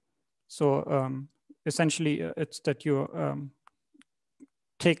 Essentially, it's that you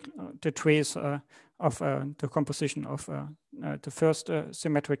take the trace of the composition of the first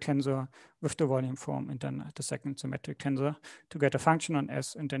symmetric tensor with the volume form, and then the second symmetric tensor to get a function on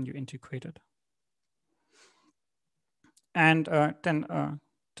S, and then you integrate it. And then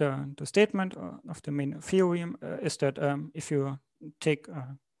the statement of the main theorem is that if you take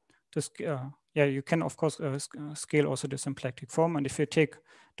this, you can of course scale also the symplectic form, and if you take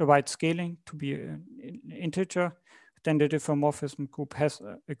the right scaling to be an integer, then the diffeomorphism group has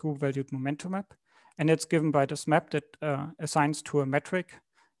a group-valued momentum map, and it's given by this map that assigns to a metric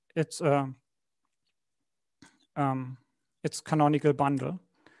its canonical bundle.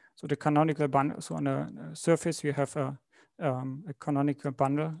 So the canonical bundle. So on a surface you have a canonical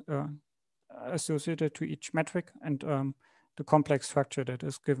bundle associated to each metric, and the complex structure that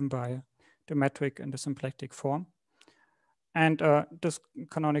is given by the metric and the symplectic form. And this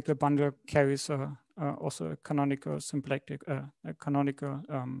canonical bundle carries also a canonical symplectic, a canonical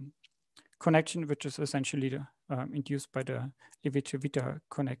connection, which is essentially induced by the Levi-Civita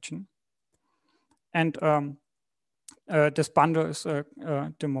connection. And this bundle is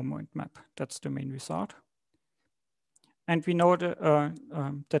the moment map. That's the main result. And we know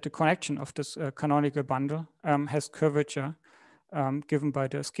that the connection of this canonical bundle has curvature given by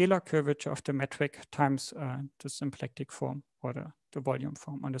the scalar curvature of the metric times the symplectic form or the volume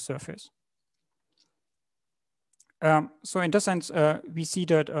form on the surface. So in this sense, we see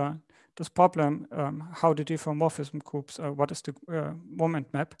that this problem, how the diffeomorphism groups, what is the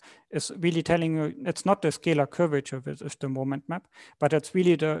moment map, is really telling you it's not the scalar curvature which is the moment map, but it's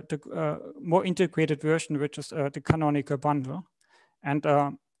really the more integrated version, which is the canonical bundle. And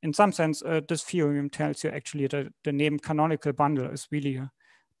in some sense, this theorem tells you actually that the name canonical bundle is really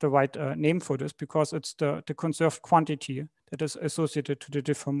the right name for this, because it's the conserved quantity that is associated to the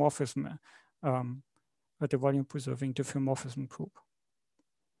diffeomorphism, the volume preserving diffeomorphism group.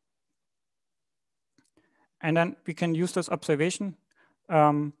 And then we can use this observation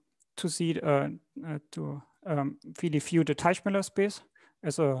to see, to really view the Teichmüller space.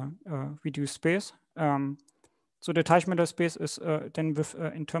 as a reduced space. So the Teichmüller space is then with,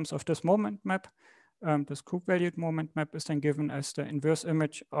 in terms of this moment map, this group valued moment map is then given as the inverse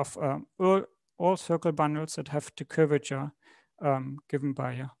image of all circle bundles that have the curvature given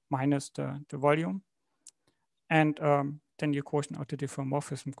by minus the volume. And then you quotient out the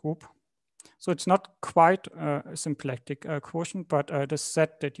diffeomorphism group. So it's not quite a symplectic quotient, but the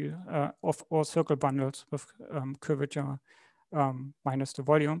set that you of all circle bundles with curvature minus the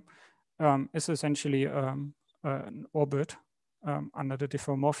volume is essentially an orbit under the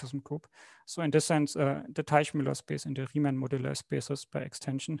diffeomorphism group. So in this sense, the Teichmüller space and the Riemann modular spaces by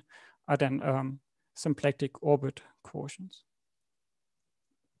extension are then symplectic orbit quotients.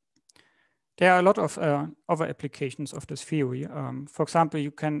 There are a lot of other applications of this theory. For example,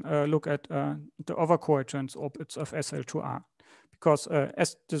 you can look at the other coadjoint orbits of SL2R, because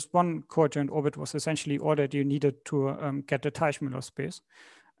as this one coadjoint orbit was essentially all that you needed to get the Teichmüller space.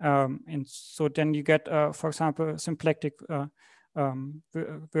 And so then you get, for example, symplectic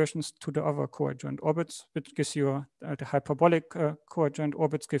versions to the other coadjoint orbits, which gives you the hyperbolic coadjoint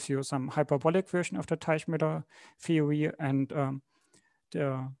orbits, gives you some hyperbolic version of the Teichmüller theory, and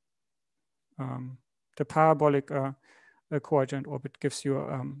the parabolic coadjoint orbit gives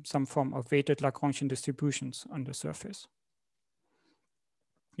you some form of weighted Lagrangian distributions on the surface.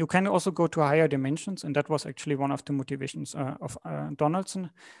 You can also go to higher dimensions, and that was actually one of the motivations of Donaldson,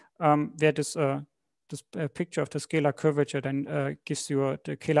 where this picture of the scalar curvature then gives you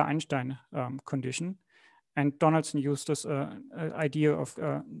the Kähler-Einstein condition. And Donaldson used this idea of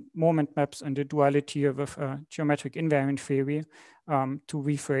moment maps and the duality with geometric invariant theory to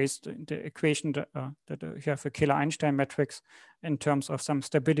rephrase the equation that you have a Kähler-Einstein matrix in terms of some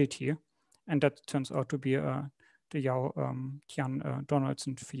stability. And that turns out to be the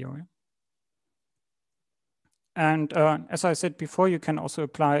Yau-Tian-Donaldson theory. And as I said before, you can also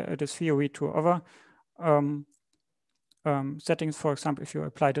apply this theory to other settings. For example, if you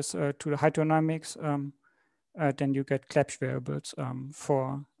apply this to the hydrodynamics, then you get Clebsch variables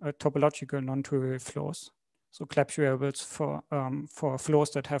for topological non-trivial flows. So Clebsch variables for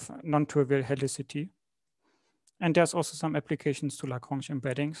flows that have non-trivial helicity. And there's also some applications to Lagrange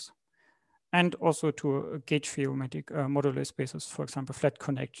embeddings, and also to gauge theoretic modular spaces, for example, flat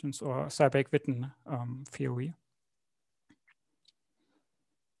connections or Seiberg-Witten theory.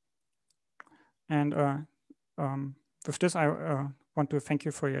 And with this, I want to thank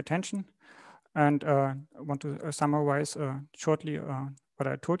you for your attention. And I want to summarize shortly what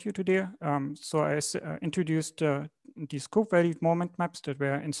I told you today. So I introduced these group-valued moment maps that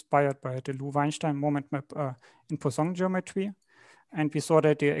were inspired by the Lu-Weinstein moment map in Poisson geometry. And we saw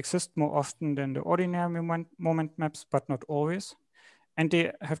that they exist more often than the ordinary moment maps, but not always. And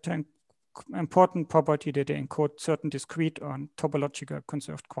they have the important property that they encode certain discrete or topological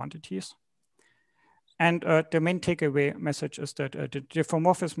conserved quantities. And the main takeaway message is that the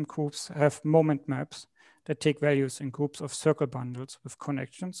diffeomorphism groups have moment maps that take values in groups of circle bundles with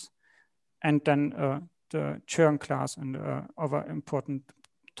connections. And then the Chern class and other important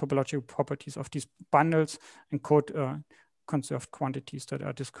topological properties of these bundles encode conserved quantities that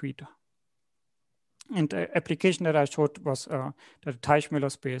are discrete. And the application that I showed was that the Teichmüller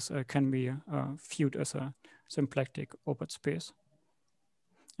space can be viewed as a symplectic orbit space.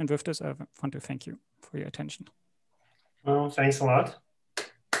 And with this, I want to thank you for your attention. Well, thanks a lot.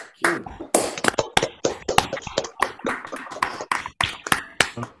 Thank you.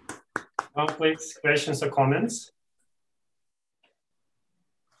 Well, please, questions or comments?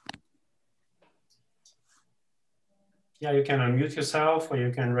 Yeah, you can unmute yourself, or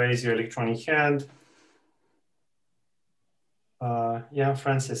you can raise your electronic hand. Yeah,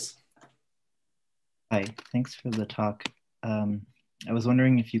 Francis. Hi, thanks for the talk. I was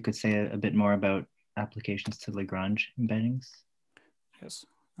wondering if you could say a bit more about applications to Lagrange embeddings. Yes.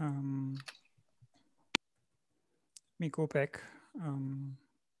 Let me go back.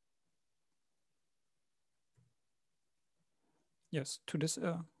 Yes, to this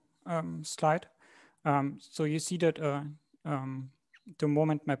slide. So you see that the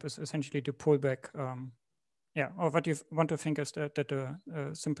moment map is essentially the pullback. Yeah, or what you want to think is that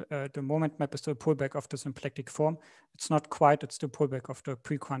the moment map is the pullback of the symplectic form. It's not quite, it's the pullback of the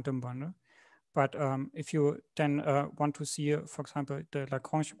pre-quantum bundle. But if you then want to see, for example, the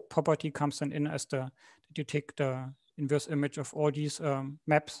Lagrange property comes then in as that you take the inverse image of all these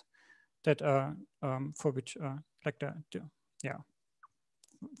maps that for which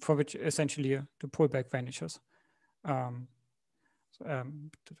for which essentially the pullback vanishes. I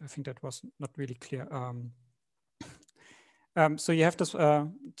think that was not really clear. So you have this,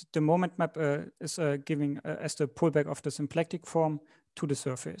 the moment map is giving as the pullback of the symplectic form to the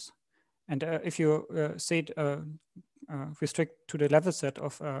surface. And if you say restrict to the level set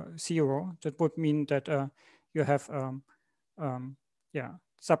of 0, that would mean that you have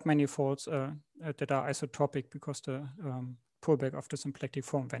submanifolds that are isotropic because the pullback of the symplectic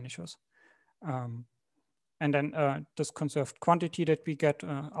form vanishes. And then this conserved quantity that we get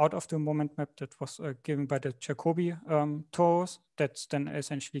out of the moment map that was given by the Jacobi torus, that's then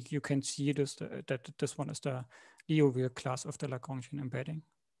essentially, you can see this, that this one is the Liouville class of the Lagrangian embedding.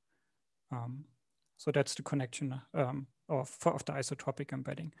 So that's the connection of the isotropic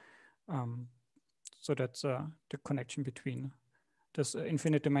embedding. So that's the connection between this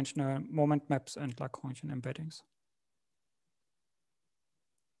infinite dimensional moment maps and Lagrangian embeddings.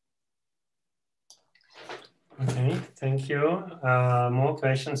 Okay, thank you. More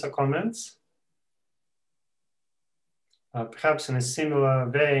questions or comments? Perhaps in a similar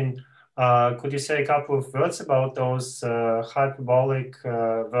vein, could you say a couple of words about those hyperbolic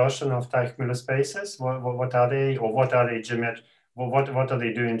version of Teichmüller spaces? What are they, or what are they what are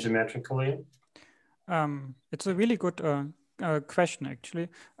they doing geometrically? It's a really good question, actually.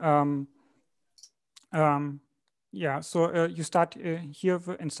 Yeah, so you start here,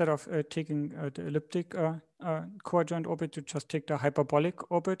 instead of taking the elliptic coadjoint orbit, you just take the hyperbolic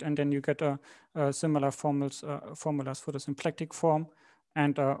orbit, and then you get similar formulas for the symplectic form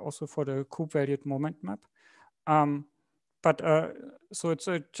and also for the group-valued moment map. So it's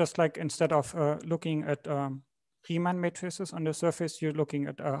just like, instead of looking at Riemann matrices on the surface, you're looking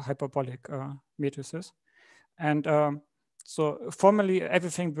at hyperbolic matrices. And so formally,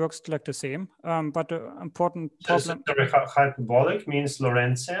 everything works like the same, but the important problem. So hyperbolic means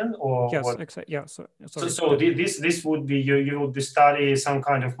Lorentzian, or yes, what? Exactly. Yeah. So this would be, you would be studying some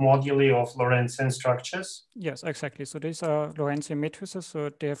kind of moduli of Lorentzian structures. Yes, exactly. So these are Lorentzian matrices.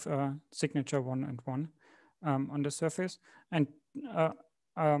 So they have signature 1 and 1 on the surface, and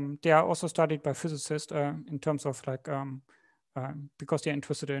they are also studied by physicists in terms of like because they're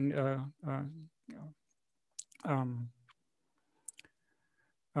interested in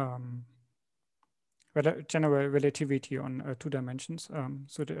general relativity on 2 dimensions.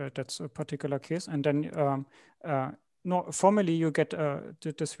 So that's a particular case. And then formally you get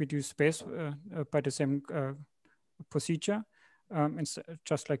this reduced space by the same procedure. It's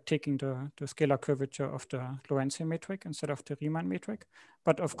just like taking the scalar curvature of the Lorentzian metric instead of the Riemann metric.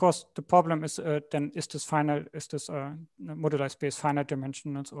 But of course, the problem is then, is this moduli space finite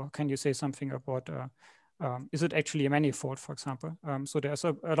dimensional, or can you say something about is it actually a manifold, for example? So there's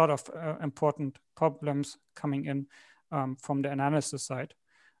a lot of important problems coming in from the analysis side,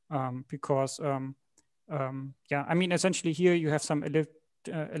 because yeah, I mean, essentially here you have some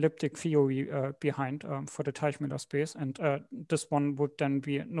elliptic theory behind for the Teichmüller space, and this one would then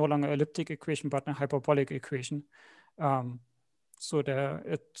be no longer elliptic equation but a hyperbolic equation. So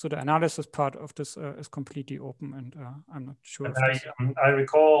the analysis part of this is completely open, and I'm not sure. I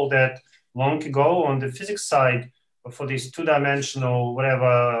recall that long ago on the physics side, for this two-dimensional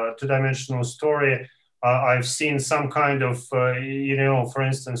story, I've seen some kind of, for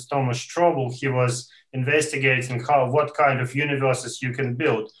instance, Thomas Strobel, he was investigating what kind of universes you can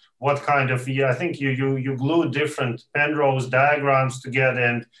build, what kind of, I think you glue different Penrose diagrams together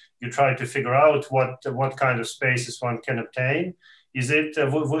and you try to figure out what kind of spaces one can obtain. Is it,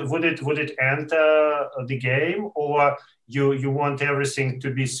 would it enter the game, or you want everything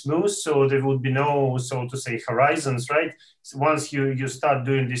to be smooth so there would be no, so to say, horizons, right? So once you start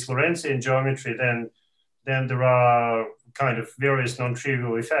doing this Lorentzian geometry, then there are kind of various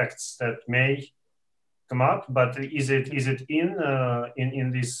non-trivial effects that may come up. But is it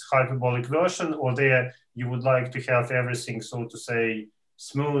in this hyperbolic version, or there you would like to have everything, so to say,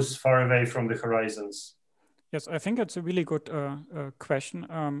 smooth, far away from the horizons? Yes, I think it's a really good question.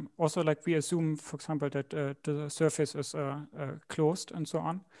 Also, like, we assume, for example, that the surface is closed and so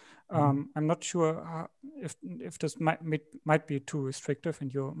on. I'm not sure if this might be too restrictive,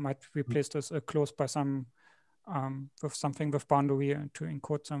 and you might replace this closed by some with something with boundary to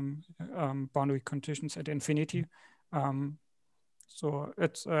encode some boundary conditions at infinity. So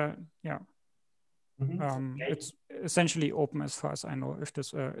it's yeah. It's essentially open as far as I know, if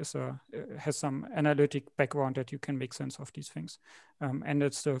this has some analytic background that you can make sense of these things, and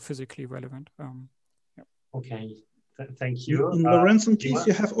it's still physically relevant. Yeah. Okay, thank you. In Lorentzian case,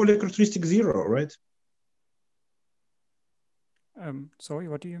 you have only characteristic 0, right? Sorry,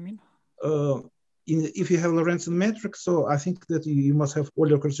 what do you mean? If you have Lorentzian metric, so I think that you must have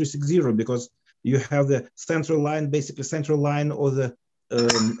Euler characteristic 0, because you have the central line, basically central line, or the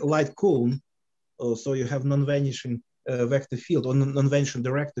light cone. So you have non-vanishing vector field or non-conventional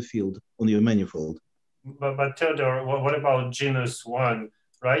director field on your manifold. But Theodore, what about genus one,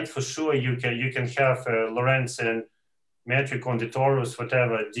 right? For sure, you can have a Lorentzian metric on the torus,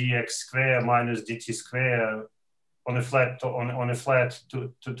 whatever, dx square minus dt square on a flat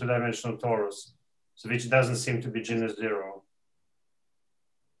two-dimensional torus, so which doesn't seem to be genus zero.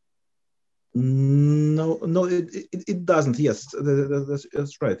 No, it doesn't. Yes,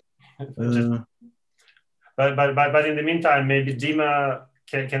 that's right. But in the meantime, maybe Dima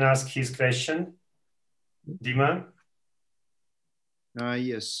can ask his question. Dima?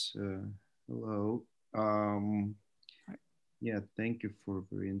 Yes. Hello. Yeah, thank you for a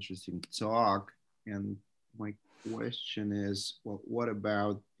very interesting talk. And my question is, well, what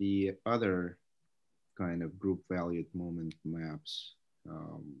about the other kind of group valued moment maps?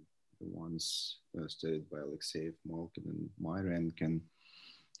 The ones studied by Alexeyev, Malkin, and Myrenkin.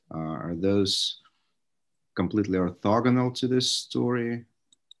 Are those completely orthogonal to this story,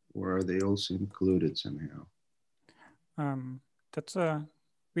 or are they also included somehow? That's a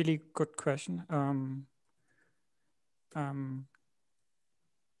really good question.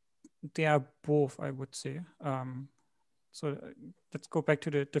 They are both, I would say. So let's go back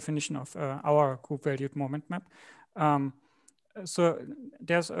to the definition of our group valued moment map. So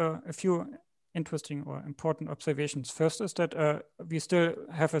there's a few interesting or important observations. First is that we still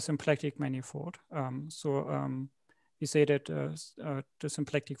have a symplectic manifold. We say that the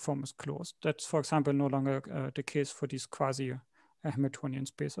symplectic form is closed. That's, for example, no longer the case for these quasi-Hamiltonian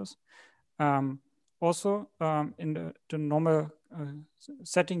spaces. Also, in the normal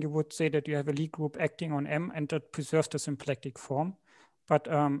setting, you would say that you have a Lie group acting on M and that preserves the symplectic form. But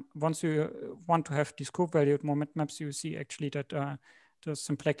once you want to have these group valued moment maps, you see actually that the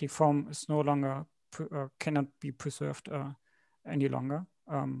symplectic form is no longer, cannot be preserved any longer.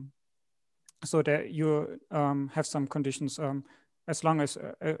 So that you have some conditions as long as,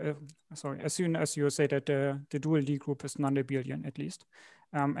 as soon as you say that the dual Lie group is non-abelian at least.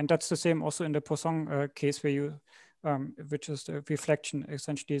 And that's the same also in the Poisson case where you, which is the reflection,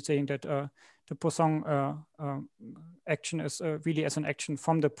 essentially saying that the Poisson action is really as an action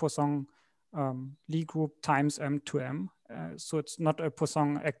from the Poisson Lie group times M to M. So it's not a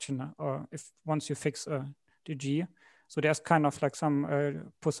Poisson action if once you fix the G. So there's kind of like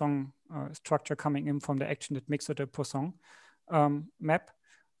some Poisson structure coming in from the action that makes it a Poisson map.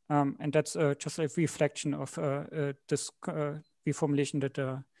 And that's just a reflection of this reformulation that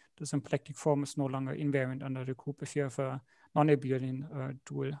the symplectic form is no longer invariant under the group if you have a non-abelian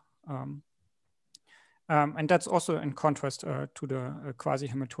dual. And that's also in contrast to the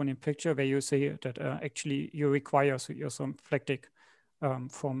quasi-Hamiltonian picture where you say that actually you require your symplectic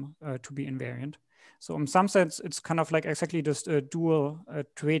form to be invariant. So in some sense, it's kind of like exactly this dual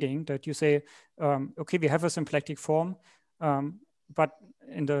trading that you say, okay, we have a symplectic form, but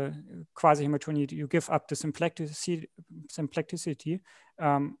in the quasi-Hamiltonian, you give up the symplecticity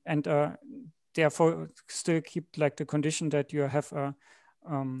and therefore still keep like the condition that you have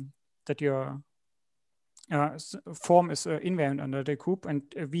that your form is invariant under the group, and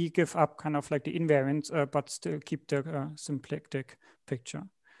we give up kind of like the invariance, but still keep the symplectic picture.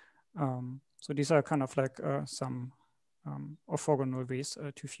 So these are kind of like some orthogonal ways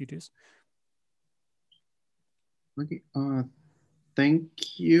to view this. Okay,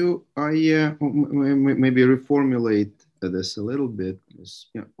 thank you. I maybe reformulate this a little bit.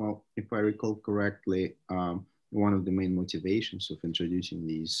 Well, if I recall correctly, one of the main motivations of introducing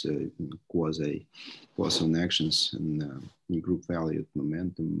these quasi-Poisson actions and group valued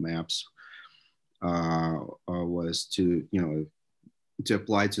momentum maps was to to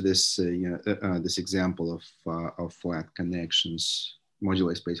apply to this this example of flat connections,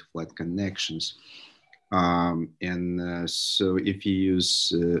 moduli space of flat connections. So if you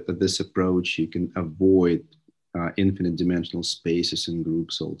use this approach, you can avoid infinite dimensional spaces and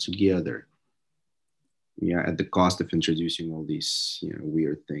groups altogether. Yeah, at the cost of introducing all these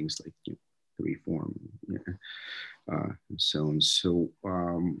weird things like three form and so on. So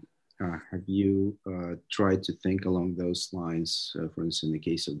have you tried to think along those lines, for instance, in the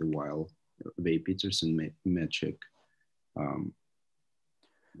case of the Weil-Petersson metric?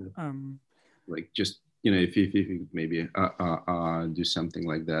 Like just, if you maybe do something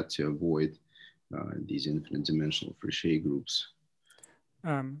like that to avoid these infinite dimensional Fréchet groups.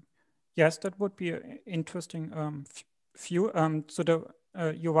 Yes, that would be an interesting view. So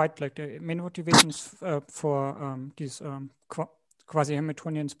you're right, like the main motivations for these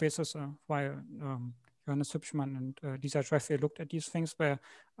quasi-Hamiltonian spaces via Johannes Hübschmann and Lisa Treffier looked at these things where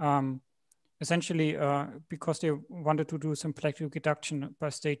essentially because they wanted to do symplectic reduction by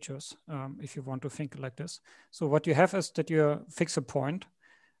stages, if you want to think like this. So what you have is that you fix a point,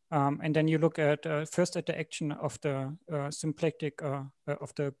 and then you look at first at the action of the symplectic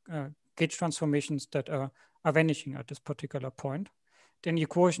of the gauge transformations that are vanishing at this particular point. Then you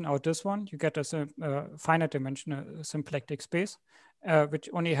quotient out this one, you get a finite dimensional symplectic space, which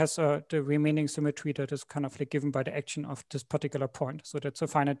only has the remaining symmetry that is kind of like given by the action of this particular point. So that's a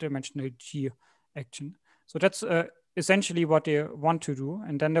finite dimensional G action. So that's essentially what they want to do.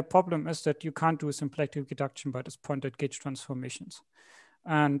 And then the problem is that you can't do a symplectic reduction by this pointed gauge transformations.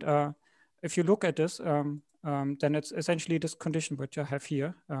 And if you look at this, then it's essentially this condition which I have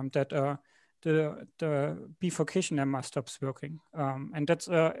here, that the bifurcation lemma stops working. And that's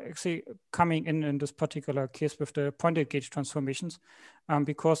actually coming in this particular case with the pointed gauge transformations,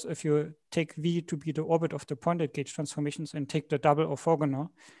 because if you take V to be the orbit of the pointed gauge transformations and take the double orthogonal,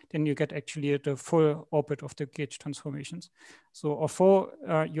 then you get actually the full orbit of the gauge transformations. So although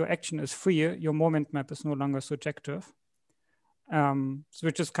your action is free, your moment map is no longer surjective,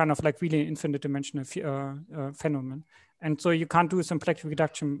 which is kind of like really an infinite dimensional phenomenon. And so you can't do a symplectic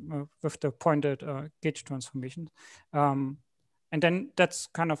reduction with the pointed gauge transformation. And then that's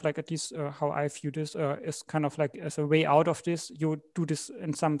kind of like, at least how I view this, is kind of like as a way out of this. You do this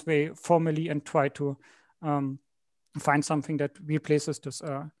in some way formally and try to find something that replaces this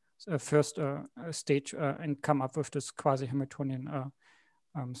first stage and come up with this quasi-Hamiltonian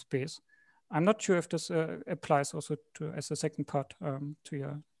space. I'm not sure if this applies also to, as a second part to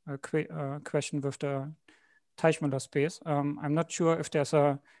your question with the Teichmüller space. I'm not sure if there's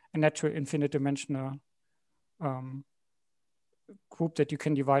a natural infinite dimensional group that you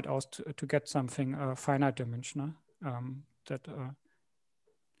can divide out to get something finite dimensional that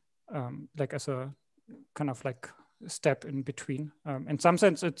like as a kind of like step in between. In some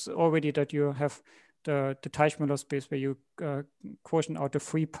sense, it's already that you have the Teichmüller space where you quotient out the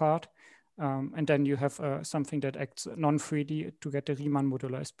free part, and then you have something that acts non-freely to get the Riemann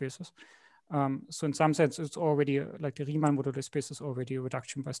moduli spaces. So in some sense, it's already like the Riemann moduli space is already a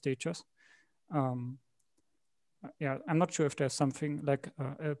reduction by stages. Yeah, I'm not sure if there's something like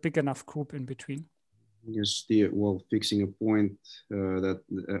a big enough group in between. Yes, well, fixing a point that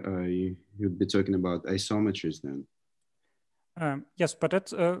you'd be talking about isometries then. Yes, but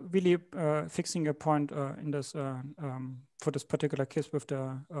that's really fixing a point in this for this particular case with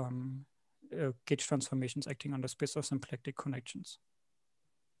the gauge transformations acting on the space of symplectic connections.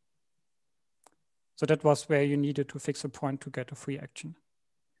 So that was where you needed to fix a point to get a free action.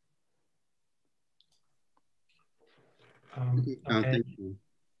 Okay.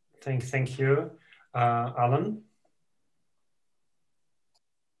 Thank you. Alan?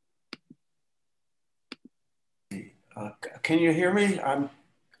 Can you hear me?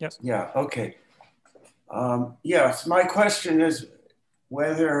 Yes. Yeah, okay. Yes, my question is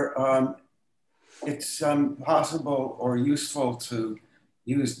whether it's possible or useful to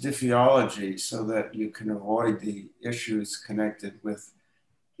use diffeology so that you can avoid the issues connected with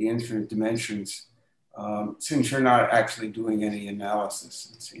the infinite dimensions, since you're not actually doing any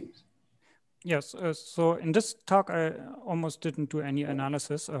analysis, it seems. Yes, so in this talk, I almost didn't do any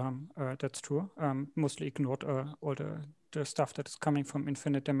analysis. That's true. Mostly ignored all the stuff that is coming from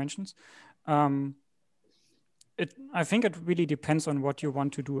infinite dimensions. I think it really depends on what you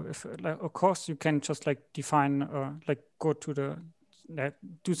want to do. If, like, of course, you can just like define, like go to the,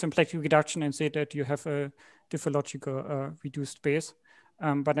 do symplectic reduction and say that you have a diffeological reduced space.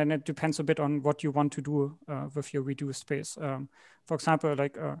 But then it depends a bit on what you want to do with your reduced space. For example,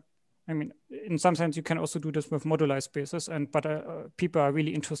 like, I mean, in some sense, you can also do this with moduli spaces, but people are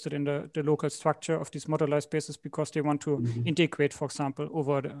really interested in the local structure of these moduli spaces because they want to integrate, for example,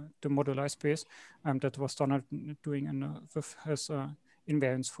 over the moduli space that was Donald doing with his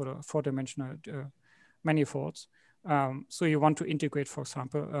invariance for the four-dimensional manifolds. So you want to integrate, for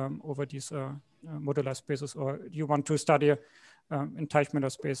example, over these moduli spaces, or you want to study in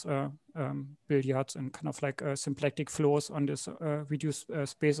Teichmüller space billiards and kind of like symplectic flows on this reduced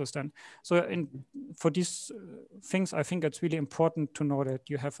spaces then. So for these things, I think it's really important to know that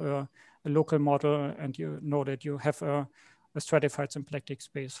you have a local model and you know that you have a stratified symplectic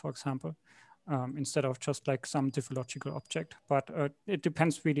space, for example, instead of just like some diffeological object. But it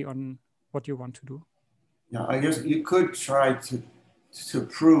depends really on what you want to do. Yeah, I guess you could try to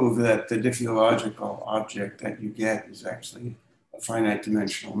prove that the diffeological object that you get is actually a finite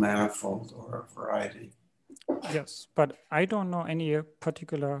dimensional manifold or a variety. Yes, but I don't know any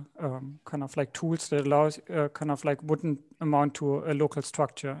particular kind of like tools that allows kind of like wouldn't amount to a local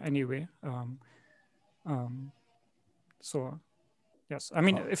structure anyway. So Yes, I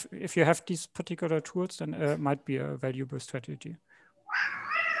mean, if you have these particular tools, then it might be a valuable strategy.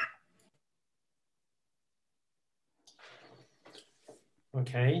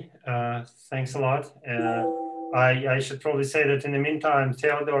 Okay, thanks a lot. I should probably say that in the meantime,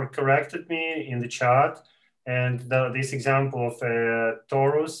 Theodore corrected me in the chat, and this example of a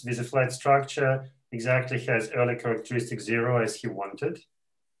torus with a flat structure exactly has early characteristic 0 as he wanted.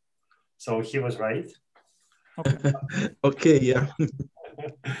 So he was right. Okay, okay, yeah.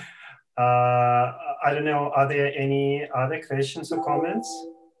 I don't know, are there any other questions or comments?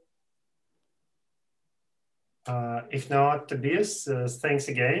 If not, Tobias, thanks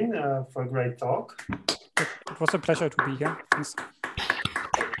again for a great talk. It was a pleasure to be here. Thanks.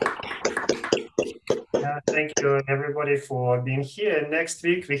 Thank you, everybody, for being here. Next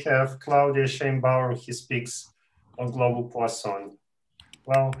week, we have Claudia Sheinbauer, who speaks on global Poisson.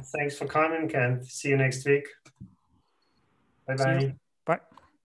 Well, thanks for coming and see you next week. Bye-bye.